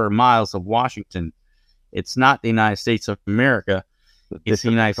 10 square miles of Washington. It's not the United States of America. It's the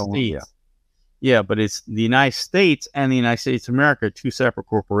United States. Yeah, but it's the United States and the United States of America, two separate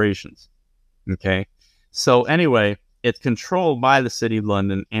corporations. Okay. So anyway, it's controlled by the City of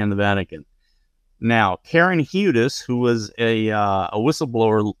London and the Vatican. Now, Karen Hudes, who was a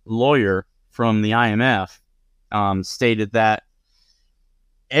whistleblower lawyer from the IMF, stated that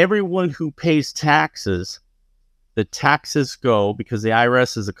everyone who pays taxes, the taxes go, because the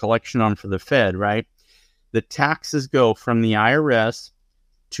IRS is a collection arm for the Fed, right? The taxes go from the IRS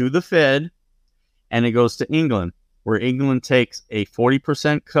to the Fed, and it goes to England, where England takes a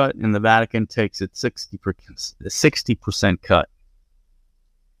 40% cut and the Vatican takes its 60% cut.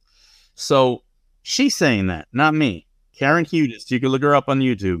 So she's saying that, not me. Karen Hudes, you can look her up on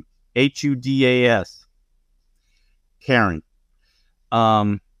YouTube. Hudas. Karen.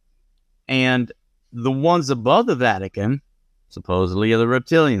 And the ones above the Vatican, supposedly, are the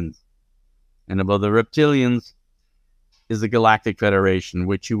reptilians. And above the reptilians is the Galactic Federation,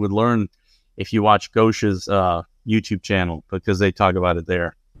 which you would learn if you watch Gosha's YouTube channel, because they talk about it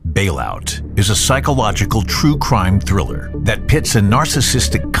there. Bailout is a psychological true crime thriller that pits a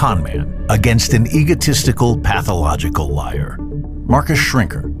narcissistic conman against an egotistical, pathological liar. Marcus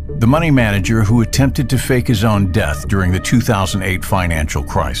Schrinker, the money manager who attempted to fake his own death during the 2008 financial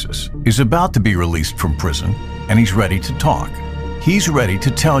crisis, is about to be released from prison, and he's ready to talk. He's ready to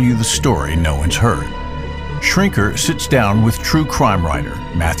tell you the story no one's heard. Schrinker sits down with true crime writer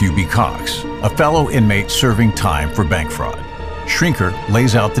Matthew B. Cox, a fellow inmate serving time for bank fraud. Schrinker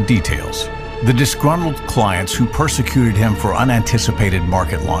lays out the details: the disgruntled clients who persecuted him for unanticipated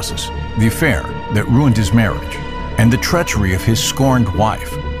market losses, the affair that ruined his marriage, and the treachery of his scorned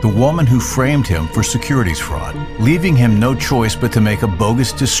wife, the woman who framed him for securities fraud, leaving him no choice but to make a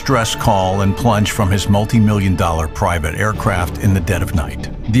bogus distress call and plunge from his multi-million-dollar private aircraft in the dead of night.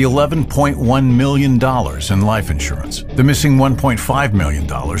 The $11.1 million in life insurance, the missing $1.5 million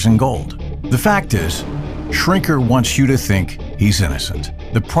in gold. The fact is, Schrinker wants you to think he's innocent.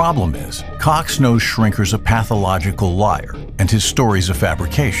 The problem is, Cox knows Schrinker's a pathological liar, and his story's a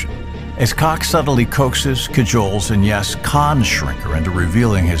fabrication. As Cox subtly coaxes, cajoles, and yes, cons Schrinker into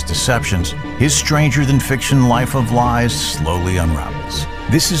revealing his deceptions, his stranger-than-fiction life of lies slowly unravels.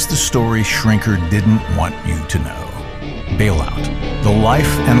 This is the story Schrinker didn't want you to know. Bailout: The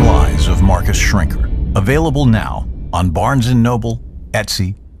Life and Lies of Marcus Schrinker. Available now on Barnes & Noble,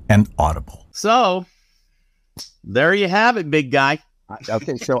 Etsy, and Audible. So, there you have it, big guy.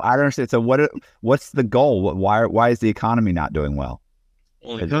 Okay, so I don't understand. So what's the goal? Why is the economy not doing well?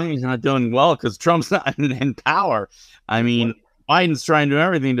 Well, the economy's not doing well because Trump's not in power. I mean, Biden's trying to do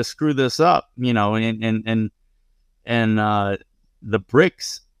everything to screw this up, and the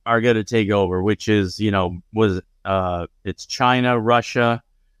BRICS are going to take over, which is, it's China, Russia,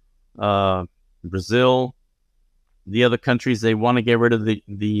 Brazil, the other countries. They want to get rid of the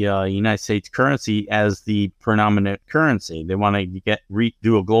United States currency as the predominant currency. They want to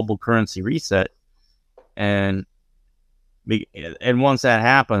do a global currency reset, and once that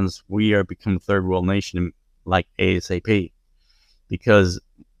happens, we are become a third world nation like ASAP, because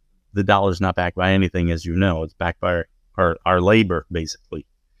the dollar's not backed by anything, as you know. It's backed by our labor, basically.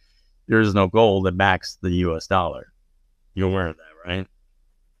 There is no gold that backs the U.S. dollar. You're aware of that, right?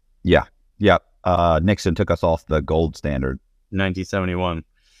 Yeah. Nixon took us off the gold standard. 1971.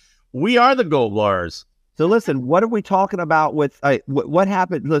 We are the gold bars. So listen, what are we talking about with what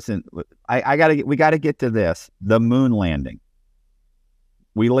happened? Listen, we got to get to this. The moon landing.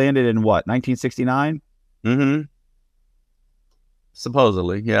 We landed in what, 1969? Mm-hmm.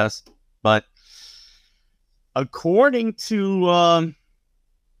 Supposedly, yes. But according to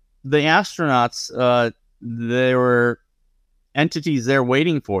the astronauts, there were entities there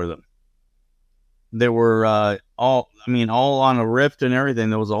waiting for them. There were all on a rift and everything.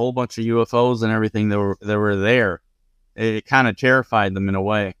 There was a whole bunch of UFOs and everything that were there. It kind of terrified them in a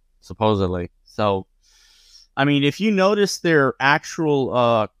way, supposedly. So, I mean, if you notice their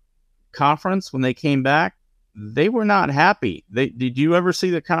actual conference when they came back, they were not happy. Did you ever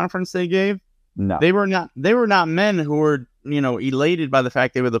see the conference they gave? No. They were not men who were, elated by the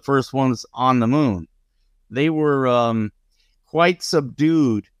fact they were the first ones on the moon. They were quite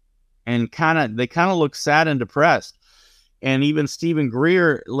subdued. And they kind of look sad and depressed. And even Stephen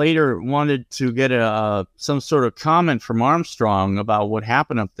Greer later wanted to get some sort of comment from Armstrong about what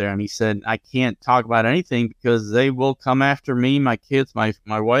happened up there. And he said, I can't talk about anything because they will come after me, my kids, my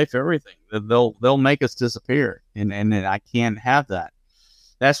wife, everything. They'll make us disappear. And I can't have that.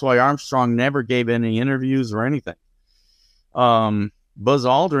 That's why Armstrong never gave any interviews or anything. Buzz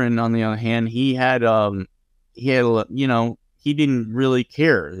Aldrin, on the other hand, he had he didn't really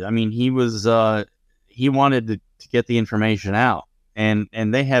care. I mean, he wanted to get the information out. and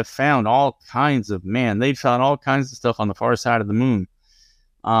they have found all kinds of they found all kinds of stuff on the far side of the moon.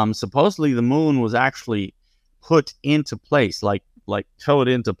 Supposedly the moon was actually put into place, like towed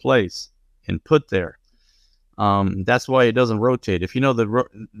into place and put there. That's why it doesn't rotate. If you know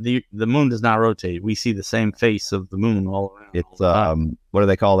the moon does not rotate. We see the same face of the moon all around. It's what do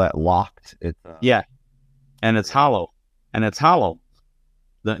they call that? Locked. It's yeah, and it's hollow.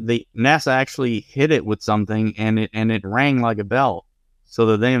 The NASA actually hit it with something, and it rang like a bell. So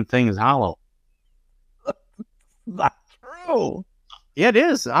the damn thing is hollow. not true. Yeah, it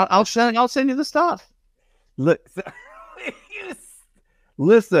is. I'll send you the stuff. Look,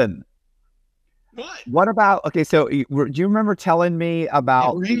 listen. What about, okay, so do you remember telling me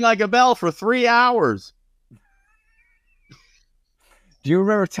about... It rang like a bell for 3 hours. Do you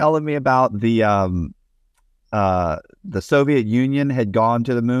remember telling me about the Soviet Union had gone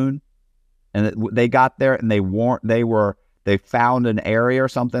to the moon? And they got there and they found an area or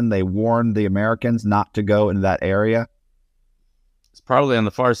something. They warned the Americans not to go into that area. It's probably on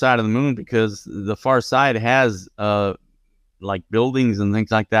the far side of the moon, because the far side has like buildings and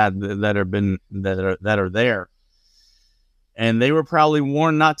things like that that are there, and they were probably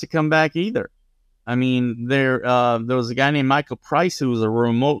warned not to come back either. I mean, there was a guy named Michael Price who was a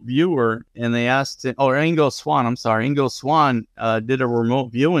remote viewer, and they asked him, or Ingo Swann. I'm sorry, Ingo Swann did a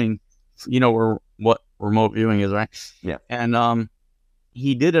remote viewing. You know what remote viewing is, right? Yeah. And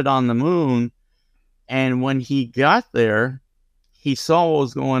he did it on the moon, and when he got there, he saw what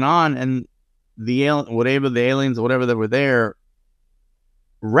was going on, and the aliens, whatever that were there,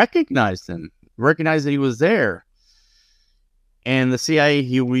 recognized that he was there. And the CIA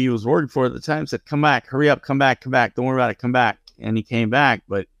he was working for at the time said, "Come back, hurry up, come back, don't worry about it, come back." And he came back,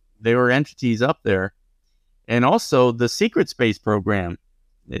 but there were entities up there. And also the secret space program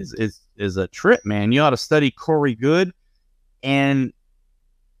is a trip, man. You ought to study Corey Goode, and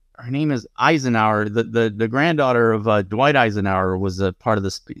her name is Eisenhower. The granddaughter of Dwight Eisenhower was a part of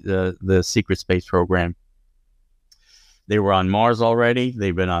the secret space program. They were on Mars already.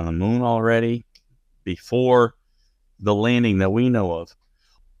 They've been on the moon already before the landing that we know of.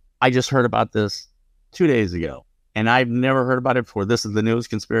 I just heard about this 2 days ago, and I've never heard about it before. This is the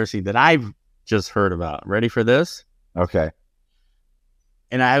newest conspiracy that I've just heard about. Ready for this? Okay.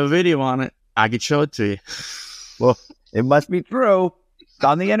 And I have a video on it. I could show it to you. Well, it must be true. It's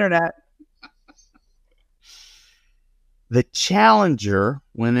on the internet. The Challenger,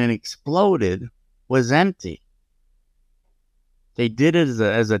 when it exploded, was empty. They did it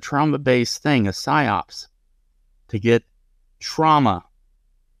as a trauma-based thing, a psyops, to get trauma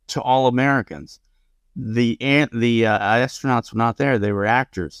to all Americans. The astronauts were not there. They were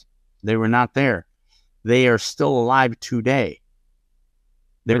actors. They were not there. They are still alive today.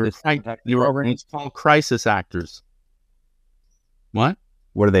 It's called crisis actors. What?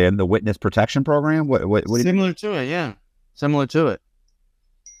 What are they in the witness protection program? What Similar to it, yeah. Similar to it.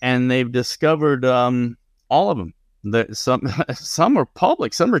 And they've discovered all of them. Some are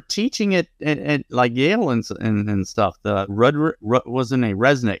public. Some are teaching it at like Yale and stuff. The wasn't a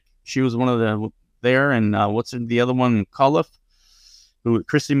Resnick. She was one of the there. And what's the other one? McCullough.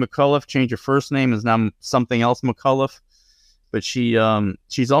 Christy McCullough changed her first name, is now something else McCullough. But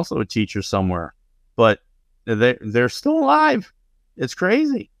she's also a teacher somewhere. But they're still alive. It's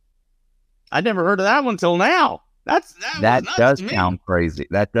crazy. I never heard of that one till now. That does sound crazy.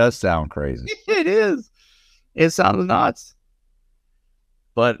 That does sound crazy. It is. It sounds nuts.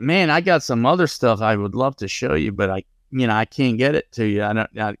 But man, I got some other stuff I would love to show you, but I can't get it to you.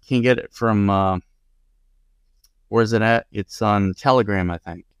 I can't get it from where's it at? It's on Telegram, I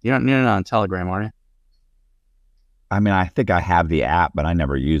think. You're not on Telegram, are you? I mean, I think I have the app, but I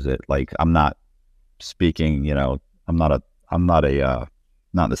never use it. Like, I'm not speaking, I'm not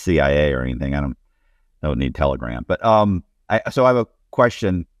the CIA or anything. I don't need Telegram. But so I have a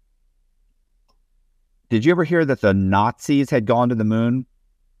question. Did you ever hear that the Nazis had gone to the moon?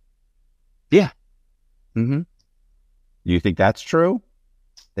 Yeah. Mm-hmm. You think that's true?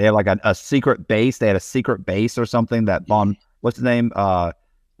 They have like a secret base. They had a secret base or something that what's the name? Von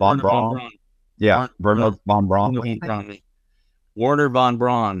Braun. Yeah, Werner von Braun. Werner von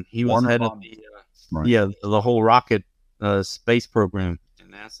Braun. He was head of the whole rocket space program in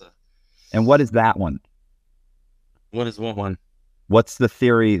NASA. And what is that one? What is what one? What's the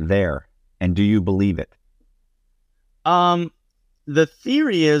theory there? And do you believe it? The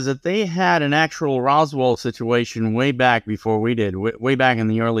theory is that they had an actual Roswell situation way back before we did, way back in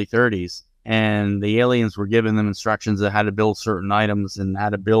the early 30s. And the aliens were giving them instructions on how to build certain items and how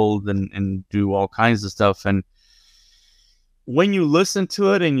to build and do all kinds of stuff. And when you listen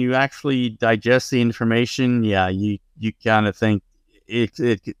to it and you actually digest the information, you kind of think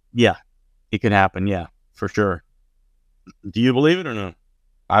Yeah, it could happen. Yeah, for sure. Do you believe it or no?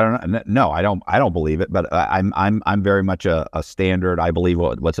 I don't know. No, I don't believe it. But I'm very much a standard. I believe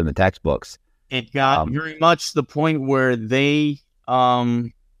what's in the textbooks. It got very much to the point where they were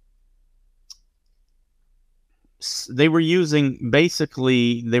using,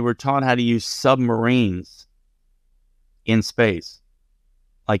 basically they were taught how to use submarines in space.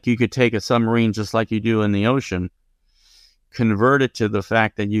 Like you could take a submarine just like you do in the ocean, convert it to the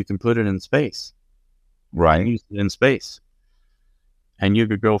fact that you can put it in space. Right. Use it in space. And you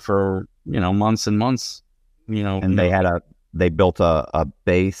could go for, months and months, And they built a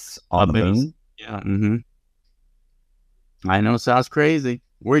base on the moon. Yeah. Mm-hmm. I know, sounds crazy.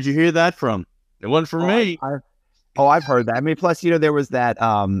 Where'd you hear that from? It wasn't from me. I've heard that. I mean, plus, there was that,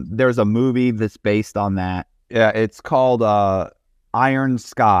 there's a movie that's based on that. Yeah, it's called Iron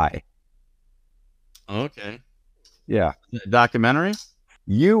Sky. Okay. Yeah. Documentary?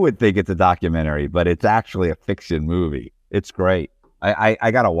 You would think it's a documentary, but it's actually a fiction movie. It's great.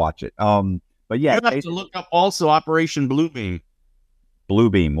 I gotta watch it. But yeah, you have to look up also Operation Bluebeam.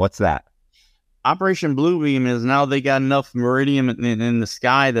 Bluebeam, what's that? Operation Bluebeam is now they got enough meridium in the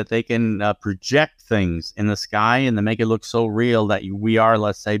sky that they can project things in the sky and to make it look so real that we are,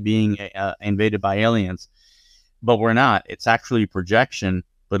 let's say, being invaded by aliens, but we're not. It's actually projection,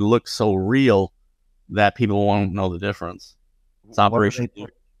 but it looks so real that people won't know the difference. It's Operation Bluebeam.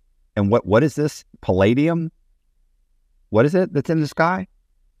 And what is this? Palladium? What is it that's in the sky?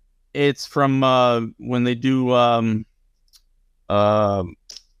 It's from when they do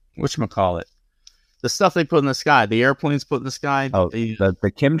whatchamacallit? The stuff they put in the sky, the airplanes put in the sky. Oh, the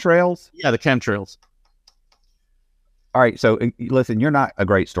chemtrails? Yeah, the chemtrails. All right, so listen, you're not a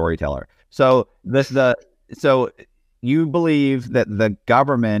great storyteller. So so you believe that the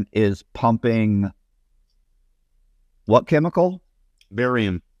government is pumping what chemical?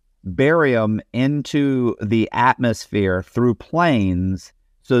 Barium into the atmosphere through planes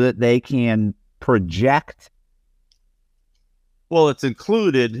so that they can project. Well, it's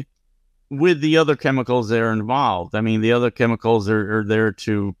included with the other chemicals that are involved. I mean, the other chemicals are there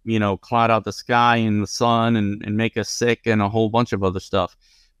to, cloud out the sky and the sun and make us sick and a whole bunch of other stuff.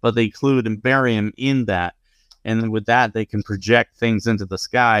 But they include barium in that. And with that, they can project things into the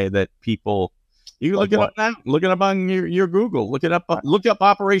sky that people... You can look it up now. Look it up on your Google. Look it up. Look up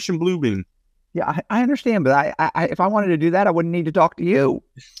Operation Bluebeam. Yeah, I understand, but I if I wanted to do that, I wouldn't need to talk to you.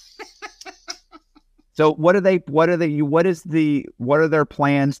 So what are their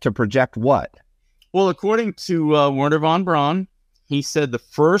plans to project what? Well, according to Wernher von Braun, he said the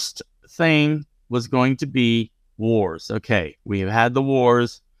first thing was going to be wars. Okay, we have had the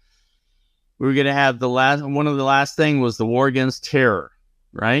wars. We were going to have one of the last thing was the war against terror,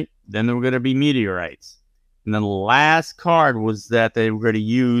 right? Then there were going to be meteorites. And then the last card was that they were going to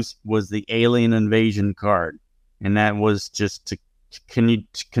use was the alien invasion card. And that was just to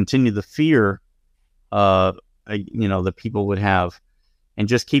continue the fear that people would have and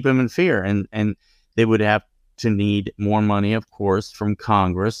just keep them in fear. And they would have to need more money, of course, from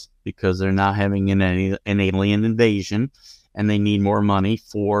Congress because they're not having an alien invasion. And they need more money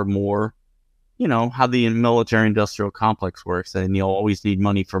for more, how the military industrial complex works. And you'll always need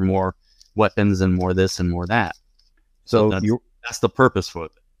money for more weapons and more this and more that. So that's the purpose for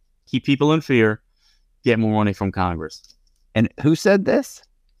it. Keep people in fear, get more money from Congress. And who said this?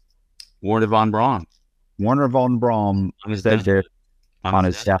 Wernher von Braun. Wernher von Braun said there on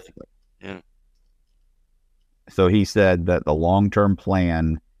his deathbed. Yeah. So he said that the long-term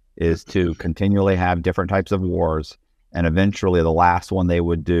plan is to continually have different types of wars, and eventually the last one they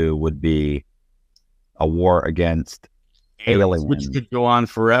would do would be a war against aliens, which could go on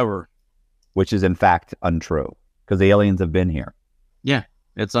forever. Which is in fact untrue because the aliens have been here. Yeah,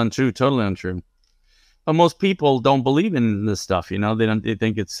 it's untrue, totally untrue. But most people don't believe in this stuff, They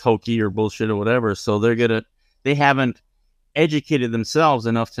think it's hokey or bullshit or whatever. So they haven't educated themselves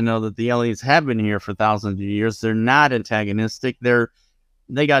enough to know that the aliens have been here for thousands of years. They're not antagonistic.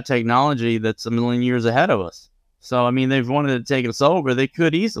 They got technology that's a million years ahead of us. So, I mean, they've wanted to take us over. They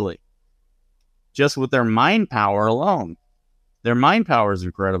could easily. Just with their mind power alone. Their mind power is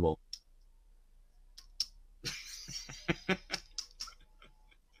incredible.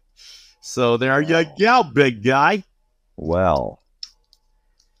 So there you go, big guy. Well,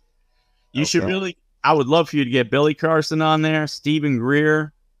 you should really. I would love for you to get Billy Carson on there, Stephen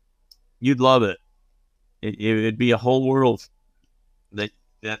Greer. You'd love it. It'd be a whole world.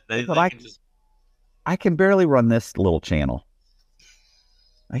 I can barely run this little channel.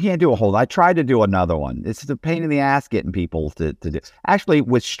 I can't do a whole. I tried to do another one. It's a pain in the ass getting people to do. Actually,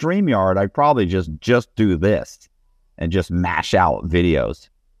 with StreamYard, I'd probably just do this. and just mash out videos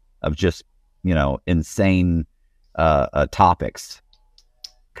of just, insane topics.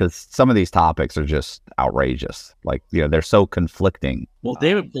 Because some of these topics are just outrageous. Like, they're so conflicting. Well,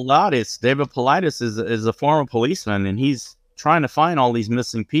 David Paulides is a former policeman, and he's trying to find all these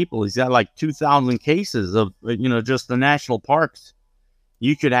missing people. He's got like 2,000 cases of, just the national parks.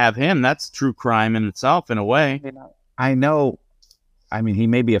 You could have him. That's true crime in itself, in a way. I know. I mean, he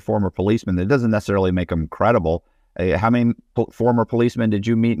may be a former policeman. That doesn't necessarily make him credible. How many former policemen did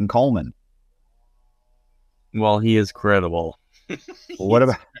you meet in Coleman? Well, he is credible. What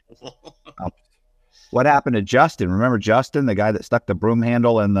about what happened to Justin? Remember Justin, the guy that stuck the broom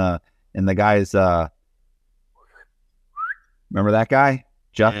handle in the guy's remember that guy?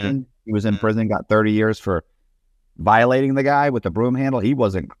 Justin? Yeah. He was in prison, got 30 years for violating the guy with the broom handle. He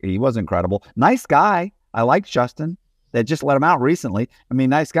wasn't credible. Nice guy. I liked Justin. They just let him out recently. I mean,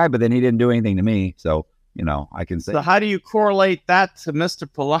 nice guy, but then he didn't do anything to me. So, I can say. So how do you correlate that to Mr.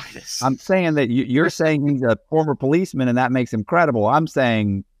 Paulides? I'm saying that you're saying he's a former policeman and that makes him credible. I'm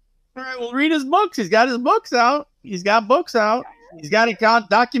saying. All right, well, read his books. He's got his books out. He's got books out. He's got a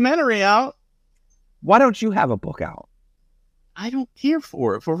documentary out. Why don't you have a book out? I don't care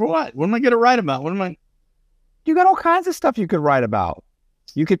for it. For what? What am I going to write about? You got all kinds of stuff you could write about.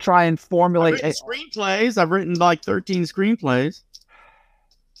 You could try and formulate screenplays. I've written like 13 screenplays.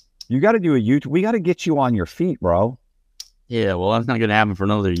 You got to do a YouTube. We got to get you on your feet, bro. Yeah, well, that's not going to happen for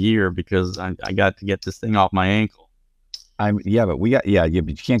another year because I got to get this thing off my ankle. But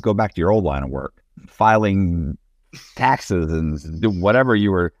you can't go back to your old line of work, filing taxes and do whatever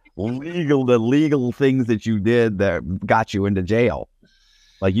you were the legal things that you did that got you into jail.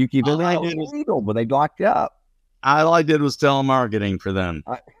 Like you keep illegal, but they locked you up. All I did was telemarketing for them.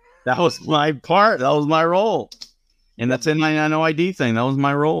 That was my part. That was my role. And that's in my no ID thing. That was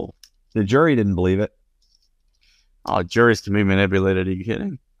my role. The jury didn't believe it. Oh, juries can be manipulated. Are you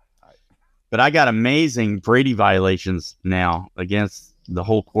kidding? But I got amazing Brady violations now against the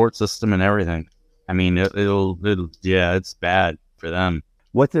whole court system and everything. I mean, it's bad for them.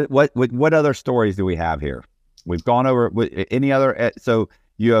 What other stories do we have here? We've gone over any other. So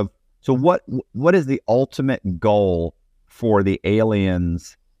what is the ultimate goal for the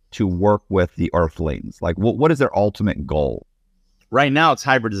aliens to work with the Earthlings? Like, what is their ultimate goal? Right now, it's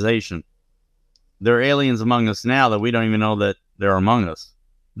hybridization. There are aliens among us now that we don't even know that they're among us.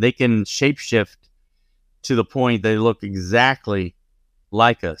 They can shapeshift to the point they look exactly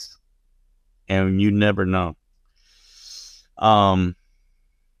like us, and you never know.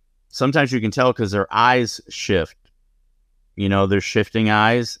 Sometimes you can tell because their eyes shift. They're shifting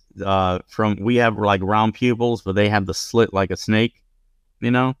eyes. We have like round pupils, but they have the slit like a snake.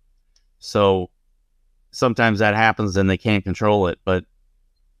 So sometimes that happens and they can't control it, but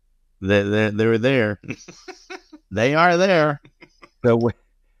they're there. They are there. So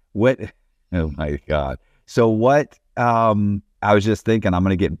what? Oh my God. So what? I was just thinking I'm going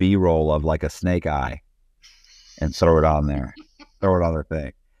to get B-roll of like a snake eye and throw it on there. Throw it on their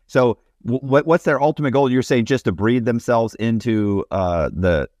thing. So what's their ultimate goal? You're saying just to breed themselves into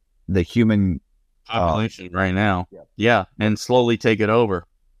the human population right now. Yeah. And slowly take it over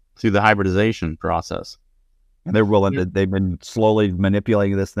through the hybridization process. And they're willing to, they've been slowly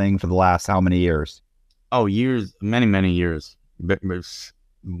manipulating this thing for the last how many years? Oh, years, many years.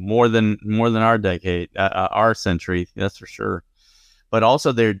 More than our decade, our century, that's for sure. But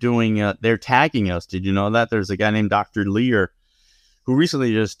also they're they're tagging us. Did you know that? There's a guy named Dr. Lear who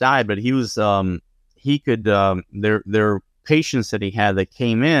recently just died, but he was, their patients that he had that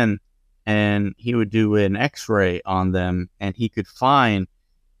came in, and he would do an x-ray on them, and he could find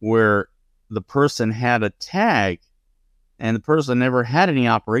where the person had a tag, and the person never had any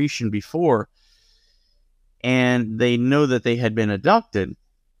operation before, and they know that they had been abducted,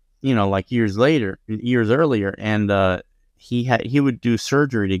 like years earlier, and he would do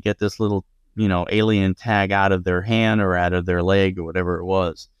surgery to get this little, alien tag out of their hand or out of their leg or whatever it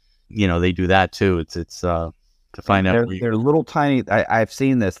was. They do that too. It's to find out. They're little tiny. I've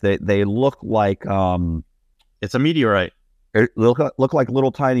seen this. They look like it's a meteorite. It look like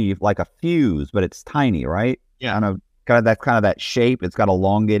little tiny, like a fuse, but it's tiny, right? Yeah. Kind of that shape. It's got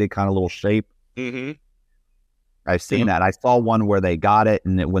elongated kind of little shape. Mm-hmm. I've seen that. I saw one where they got it,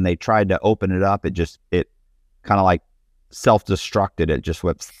 and when they tried to open it up, it kind of like self-destructed. It just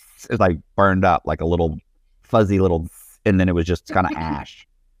went, it like burned up like a little fuzzy little, and then it was just kind of ash.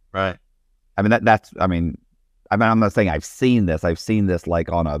 Right. I mean, I'm not saying I've seen this. I've seen this like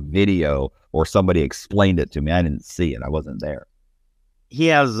on a video or somebody explained it to me. I didn't see it. I wasn't there. He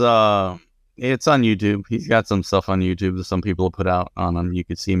has It's on YouTube. He's got some stuff on YouTube that some people have put out on him. You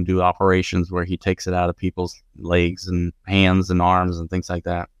could see him do operations where he takes it out of people's legs and hands and arms and things like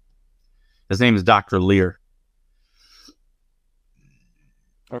that. His name is Dr. Lear.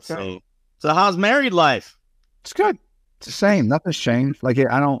 Okay. So how's married life? It's good. It's the same. Nothing's changed. Like,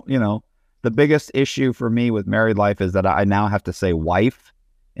 I don't, the biggest issue for me with married life is that I now have to say wife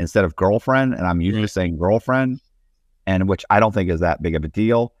instead of girlfriend. And I'm usually saying girlfriend, and which I don't think is that big of a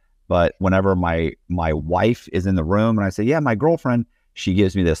deal. But whenever my wife is in the room and I say, yeah, my girlfriend, she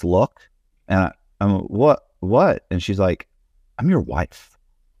gives me this look and I'm, what? And she's like, I'm your wife.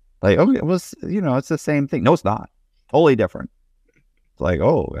 Like, okay, it was, it's the same thing. No, it's not. Totally different. It's like,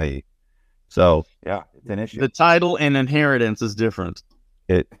 oh, hey. So yeah, it's an issue. The title and inheritance is different.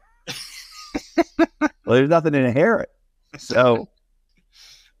 Well, there's nothing to inherit. So,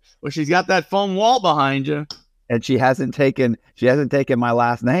 well, she's got that foam wall behind you. And she hasn't taken my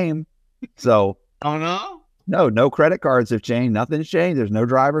last name. So, oh no? No credit cards have changed. Nothing's changed. There's no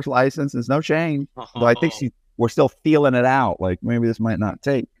driver's license. There's no change. So I think we're still feeling it out. Like, maybe this might not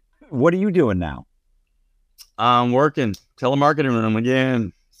take. What are you doing now? I'm working telemarketing room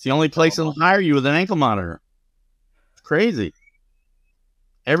again. It's the only place that'll hire you with an ankle monitor. It's crazy.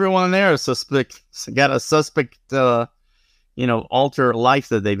 Everyone there is got a suspect, alter life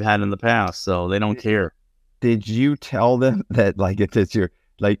that they've had in the past. So they don't care. Did you tell them that, like, it's your,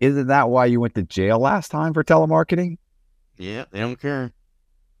 like, isn't that why you went to jail last time for telemarketing? Yeah, they don't care.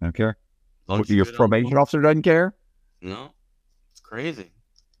 Don't care? Your probation officer doesn't care? No. It's crazy.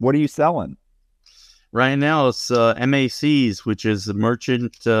 What are you selling? Right now, it's MACs, which is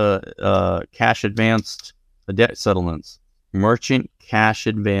Merchant Cash Advanced Debt Settlements. Merchant Cash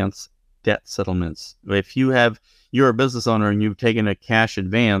Advanced Debt Settlements. If you're a business owner and you've taken a cash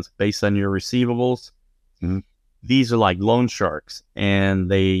advance based on your receivables, these are like loan sharks,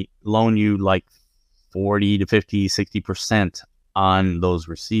 and they loan you like 40 to 50, 60% on those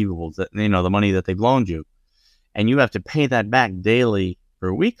receivables, that, the money that they've loaned you. And you have to pay that back daily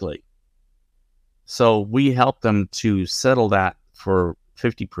or weekly. So we help them to settle that for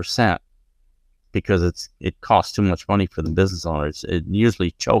 50% because it costs too much money for the business owners. It's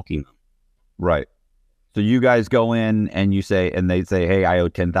usually choking them. Right. So you guys go in and you say, and they say, hey, I owe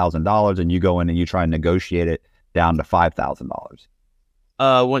 $10,000, and you go in and you try and negotiate it down to $5,000.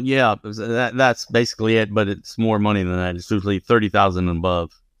 Well, yeah, that's basically it, but it's more money than that. It's usually 30,000 and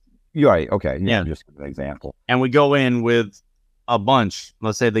above. You're right. Okay. Yeah. Just an example. And we go in with a bunch.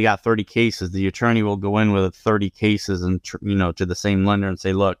 Let's say they got 30 cases. The attorney will go in with 30 cases and, to the same lender and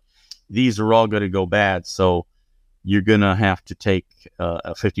say, look, these are all going to go bad. So you're going to have to take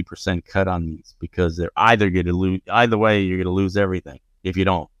a 50% cut on these because they're either going to lose. Either way, you're going to lose everything if you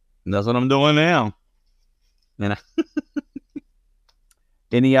don't. And that's what I'm doing now.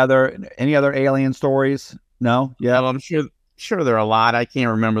 Any other alien stories? No? Yeah. Well, I'm sure there are a lot. I can't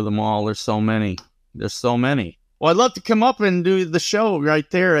remember them all. There's so many. Well, I'd love to come up and do the show right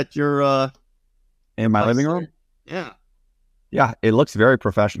there at your in my living room. Yeah. Yeah, it looks very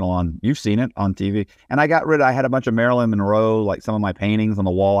professional you've seen it on TV. And I had a bunch of Marilyn Monroe, like some of my paintings on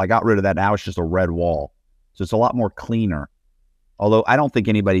the wall. I got rid of that. Now it's just a red wall. So it's a lot more cleaner. Although I don't think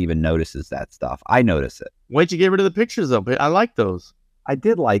anybody even notices that stuff. I notice it. Why'd you get rid of the pictures of it? I like those. I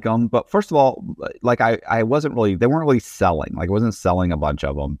did like them, but first of all, like they weren't really selling. Like I wasn't selling a bunch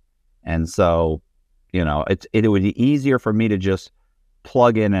of them. And so, it would be easier for me to just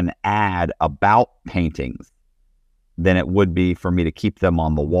plug in an ad about paintings than it would be for me to keep them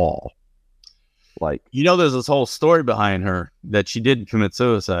on the wall. Like, there's this whole story behind her that she did commit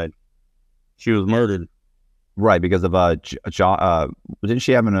suicide. She was murdered. Right, because of didn't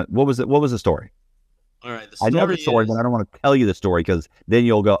she have what was the story? All right, I know the story, but I don't want to tell you the story because then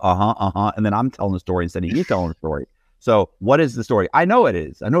you'll go and then I'm telling the story instead of you telling the story. So what is the story? I know what it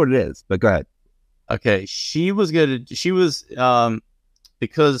is, but go ahead. Okay, she was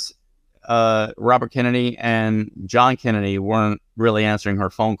because Robert Kennedy and John Kennedy weren't really answering her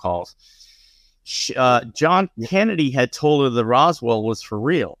phone calls. John Kennedy had told her the Roswell was for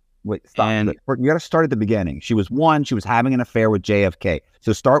real. Wait, stop. You got to start at the beginning. She was having an affair with JFK.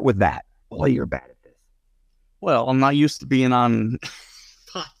 So start with that. Boy, you're bad at this. Well, I'm not used to being on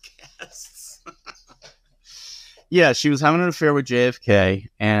podcasts. Yeah, she was having an affair with JFK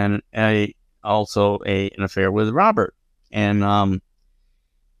and also an affair with Robert. And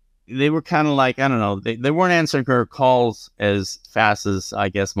they were kind of like, I don't know, they weren't answering her calls as fast as I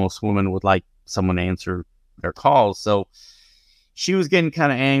guess most women would like someone to answer their calls. So she was getting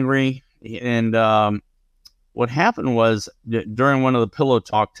kind of angry. And what happened was during one of the pillow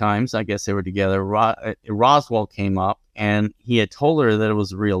talk times, I guess they were together, Roswell came up and he had told her that it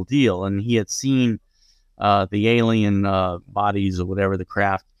was a real deal, and he had seen the alien bodies or whatever, the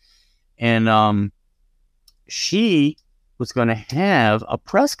craft, and she was going to have a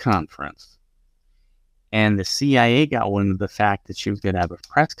press conference, and the CIA got wind of the fact that she was going to have a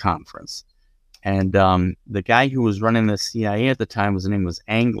press conference, and the guy who was running the CIA at the time, his name was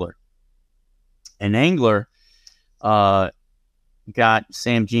Angler, and Angler got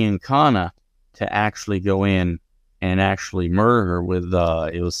Sam Giancana to actually go in and actually murder her with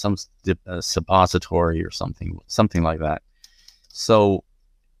it was some suppository or something like that. So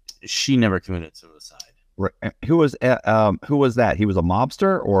she never committed suicide. Right. Who was that? He was a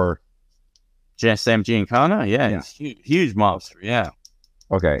mobster, or Sam Giancana? Yeah. He's huge mobster. Yeah.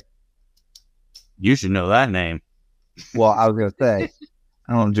 Okay. You should know that name. Well, I was gonna say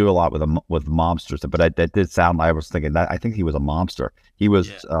I don't do a lot with mobsters, but that did sound like I was thinking that. I think he was a mobster. He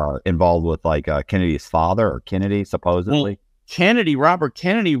was involved with like Kennedy's father, or Kennedy, supposedly. Well, Robert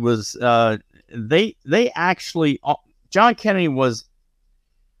Kennedy was. They actually, John Kennedy was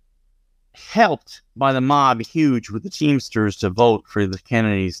helped by the mob huge with the Teamsters to vote for the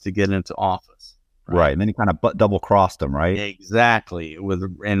Kennedys to get into office. Right, and then he kind of double crossed them, right? Exactly.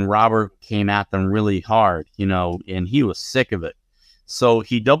 And Robert came at them really hard, and he was sick of it. So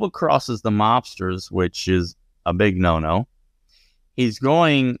he double crosses the mobsters, which is a big no-no. He's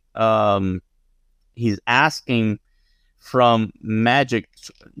going, he's asking from Majestic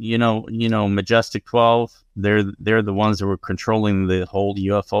 12. They're the ones that were controlling the whole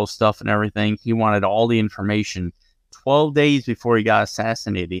UFO stuff and everything. He wanted all the information 12 days before he got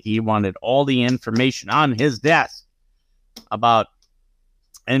assassinated. He wanted all the information on his desk about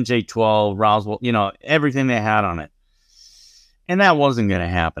NJ-12, Roswell, everything they had on it. And that wasn't going to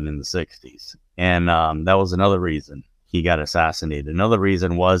happen in the 60s. And that was another reason he got assassinated. Another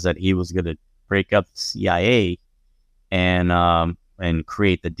reason was that he was going to break up the CIA and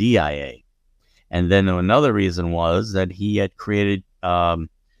create the DIA. And then another reason was that he had created,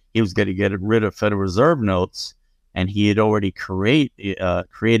 he was going to get rid of Federal Reserve notes, and he had already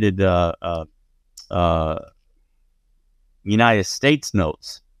created United States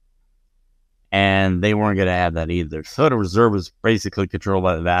notes. And they weren't going to have that either. Federal Reserve was basically controlled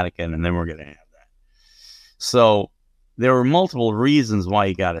by the Vatican, and they weren't going to have that. So there were multiple reasons why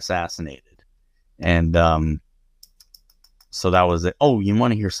he got assassinated. And so that was it. Oh, you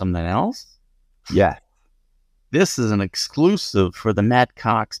want to hear something else? Yeah. This is an exclusive for the Matt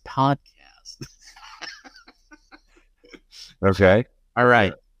Cox podcast. Okay. All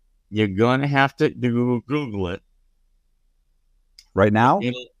right. You're going to have to Google it. Right now?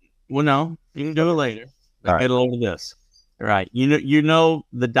 Well, no. You can do it later. All right. It'll over this. All right. You know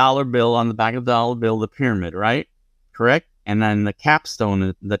the dollar bill, on the back of the dollar bill, the pyramid, right? Correct? And then the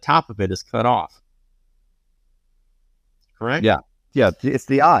capstone, the top of it is cut off. Correct? Yeah. Yeah. It's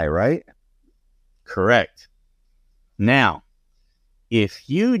the eye, right? Correct. Now, if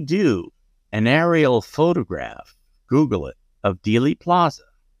you do an aerial photograph, Google it, of Dealey Plaza,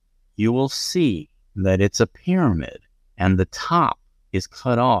 you will see that it's a pyramid, and the top is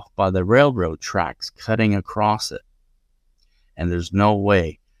cut off by the railroad tracks cutting across it. And there's no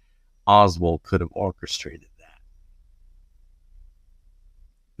way Oswald could have orchestrated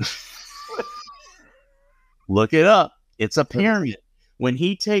that. Look it up. It's a pyramid. When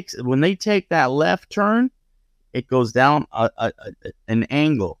they take that left turn, it goes down an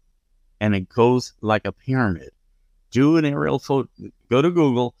angle, and it goes like a pyramid. Do an aerial photo. Go to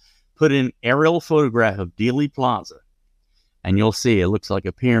Google, put in aerial photograph of Dealey Plaza, and you'll see it looks like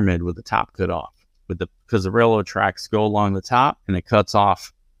a pyramid with the top cut off, because the railroad tracks go along the top, and it cuts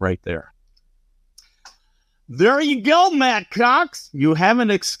off right there. There you go, Matt Cox. You have an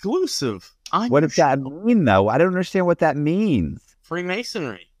exclusive. What does that mean, though? I don't understand what that means.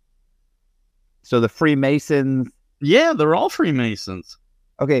 Freemasonry. So the Freemasons. Yeah, they're all Freemasons.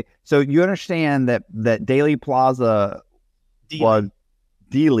 Okay, so you understand that Dealey Plaza that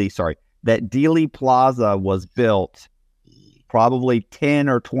Dealey Plaza was built probably 10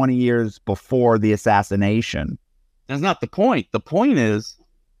 or 20 years before the assassination. That's not the point. The point is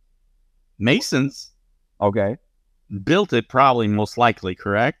Masons built it, probably, most likely,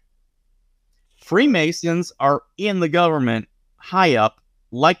 correct? Freemasons are in the government high up,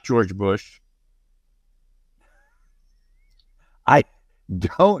 like George Bush. I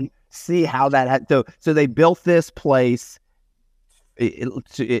don't see how that had so they built this place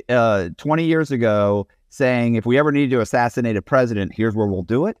 20 years ago, saying if we ever need to assassinate a president, here's where we'll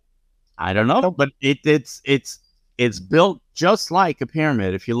do it. I don't know, but it's built just like a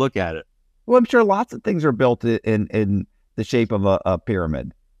pyramid if you look at it. Well, I'm sure lots of things are built in the shape of a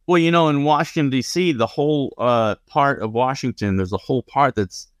pyramid. Well, in Washington, D.C., the whole part of Washington, there's a whole part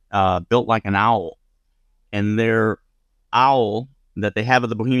that's built like an owl. And their owl that they have at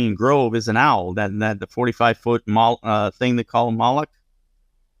the Bohemian Grove is an owl. That the 45-foot thing they call Moloch,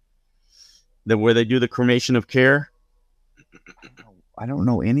 where they do the cremation of care. I don't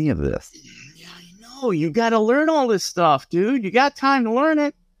know any of this. Yeah, I know. You got to learn all this stuff, dude. You got time to learn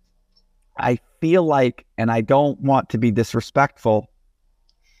it. I feel like, and I don't want to be disrespectful,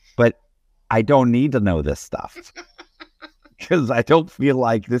 but I don't need to know this stuff because I don't feel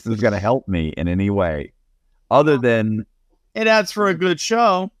like this is going to help me in any way other than it adds for a good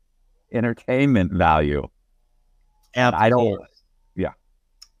show. Entertainment value. And I don't, yeah.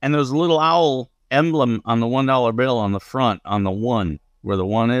 And there's a little owl emblem on the $1 bill on the front, on the one, where the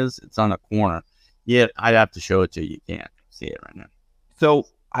one is, it's on the corner. Yeah, I'd have to show it to you. You can't see it right now. So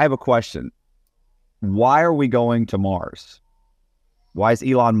I have a question. Why are we going to Mars? Why does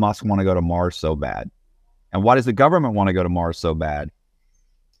Elon Musk want to go to Mars so bad? And why does the government want to go to Mars so bad?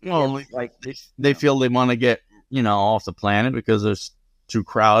 Well, like they feel they want to get, off the planet because it's too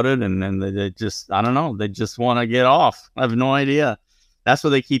crowded and they just, I don't know, they just want to get off. I have no idea. That's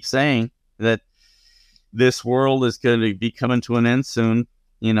what they keep saying, that this world is going to be coming to an end soon,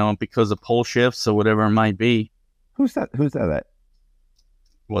 because of pole shifts or whatever it might be. Who's that?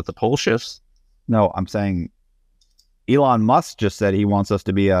 What, the pole shifts? No, I'm saying Elon Musk just said he wants us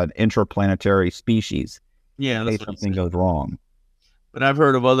to be an interplanetary species. Yeah, in case something goes wrong. But I've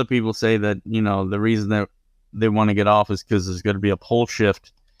heard of other people say that, the reason that they want to get off is because there's going to be a pole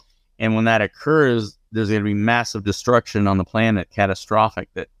shift. And when that occurs, there's going to be massive destruction on the planet, catastrophic,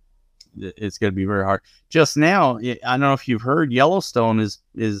 that it's going to be very hard. Just now, I don't know if you've heard, Yellowstone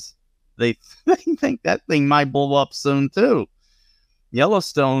is they think that thing might blow up soon too.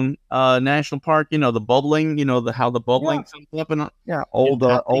 Yellowstone National Park, the bubbling, how the bubbling comes up and old.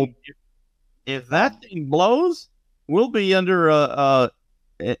 If that thing blows, we'll be under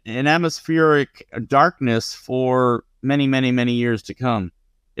an atmospheric darkness for many, many, many years to come.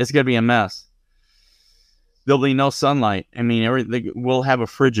 It's going to be a mess. There'll be no sunlight. I mean, we'll have a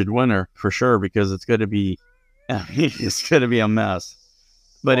frigid winter for sure because it's going to be, it's going to be a mess.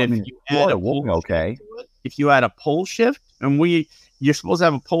 But if you add a pole shift, and you're supposed to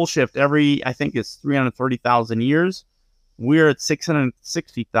have a pole shift every, I think it's 330,000 years. We're at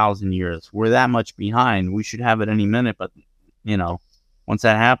 660,000 years. We're that much behind. We should have it any minute, but once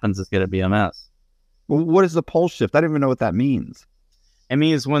that happens, it's going to be a mess. Well, what is the pole shift? I don't even know what that means. It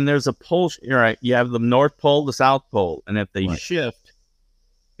means when there's a pole, right? You have the North Pole, the South Pole, and if they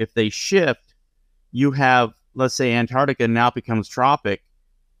shift, you have, let's say, Antarctica now becomes tropic.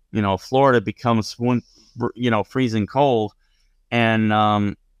 Florida becomes freezing cold,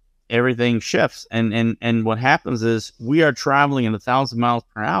 and everything shifts. And what happens is we are traveling at 1,000 miles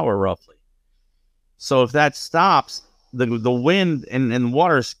per hour roughly. So if that stops, the wind and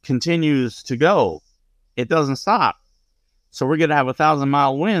water continues to go. It doesn't stop. So we're going to have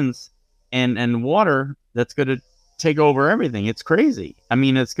 1,000-mile winds and water that's going to take over everything. It's crazy. I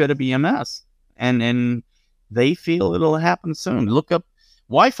mean, it's going to be a mess. And they feel it'll happen soon. Look up.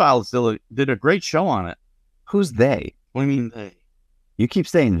 Y-Files did a great show on it. Who's they? What do you mean they? You keep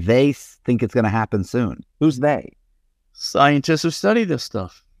saying they think it's going to happen soon. Who's they? Scientists who study this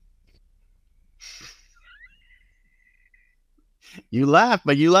stuff. You laugh,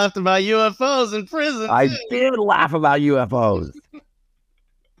 but you laughed about UFOs in prison. I did laugh about UFOs.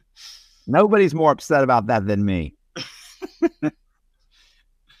 Nobody's more upset about that than me.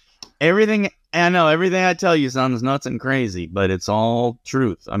 Everything I tell you sounds nuts and crazy, but it's all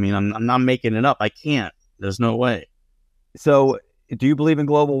truth. I mean, I'm not making it up. I can't. There's no way. So, do you believe in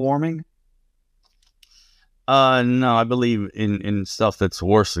global warming? No, I believe in stuff that's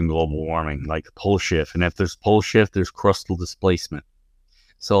worse than global warming, like pole shift. And if there's pole shift, there's crustal displacement.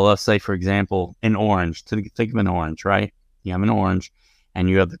 So let's say, for example, an orange. Think of an orange, right? You have an orange, and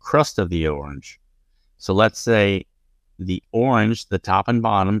you have the crust of the orange. So let's say the orange, the top and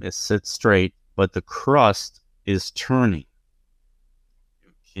bottom, sits straight, but the crust is turning.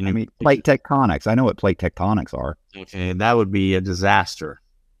 Plate tectonics. I know what plate tectonics are. Okay, that would be a disaster.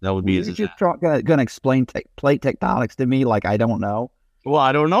 That would be a disaster. You're going to explain plate tectonics to me like I don't know? Well,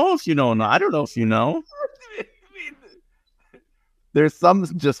 I don't know if you know. I don't know if you know. There's some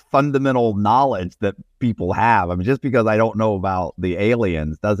just fundamental knowledge that people have. I mean, just because I don't know about the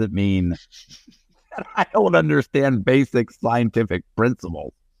aliens doesn't mean that I don't understand basic scientific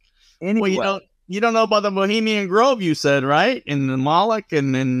principles. Anyway. Well, you don't know about the Bohemian Grove, you said, right? And the Moloch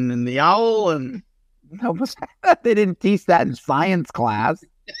and the owl and... No, they didn't teach that in science class.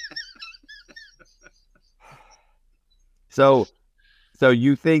 So So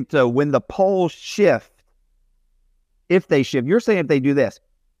you think when the poles shift, if they shift, you're saying if they do this,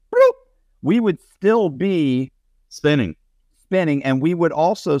 bloop, we would still be spinning, and we would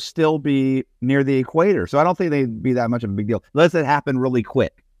also still be near the equator. So I don't think they'd be that much of a big deal unless it happened really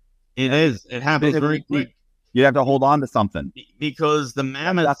quick. It is. It happens very quick. You'd have to hold on to something because the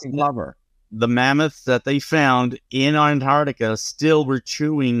mammoths, cover. The mammoths that they found in Antarctica still were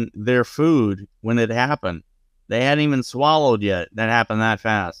chewing their food when it happened. They hadn't even swallowed yet. That happened that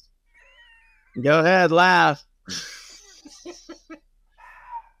fast. Go ahead, laugh.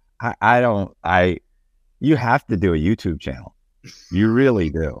 You have to do a YouTube channel. You really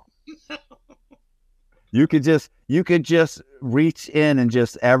do. You could just reach in and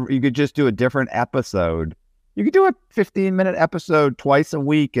you could just do a different episode. You could do a 15-minute episode twice a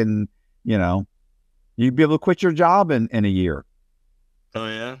week and, you'd be able to quit your job in a year. Oh,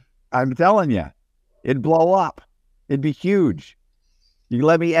 yeah? I'm telling you, it'd blow up. It'd be huge. You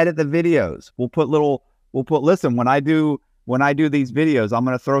let me edit the videos. Listen, when I do these videos, I'm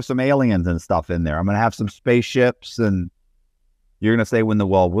going to throw some aliens and stuff in there. I'm going to have some spaceships, and you're going to say you're going to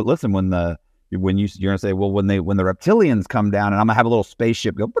say, well, when the reptilians come down, and I'm going to have a little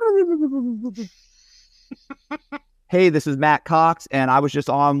spaceship go. Hey, this is Matt Cox, and I was just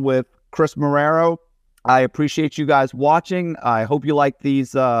on with Chris Marrero. I appreciate you guys watching. I hope you like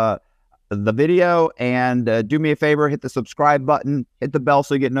the video, and do me a favor, hit the subscribe button, hit the bell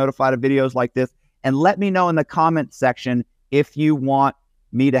so you get notified of videos like this, and let me know in the comment section if you want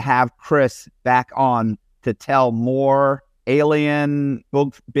me to have Chris back on to tell more alien,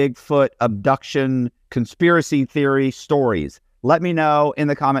 Bigfoot, abduction, conspiracy theory stories. Let me know in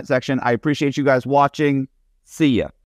the comment section. I appreciate you guys watching. See ya.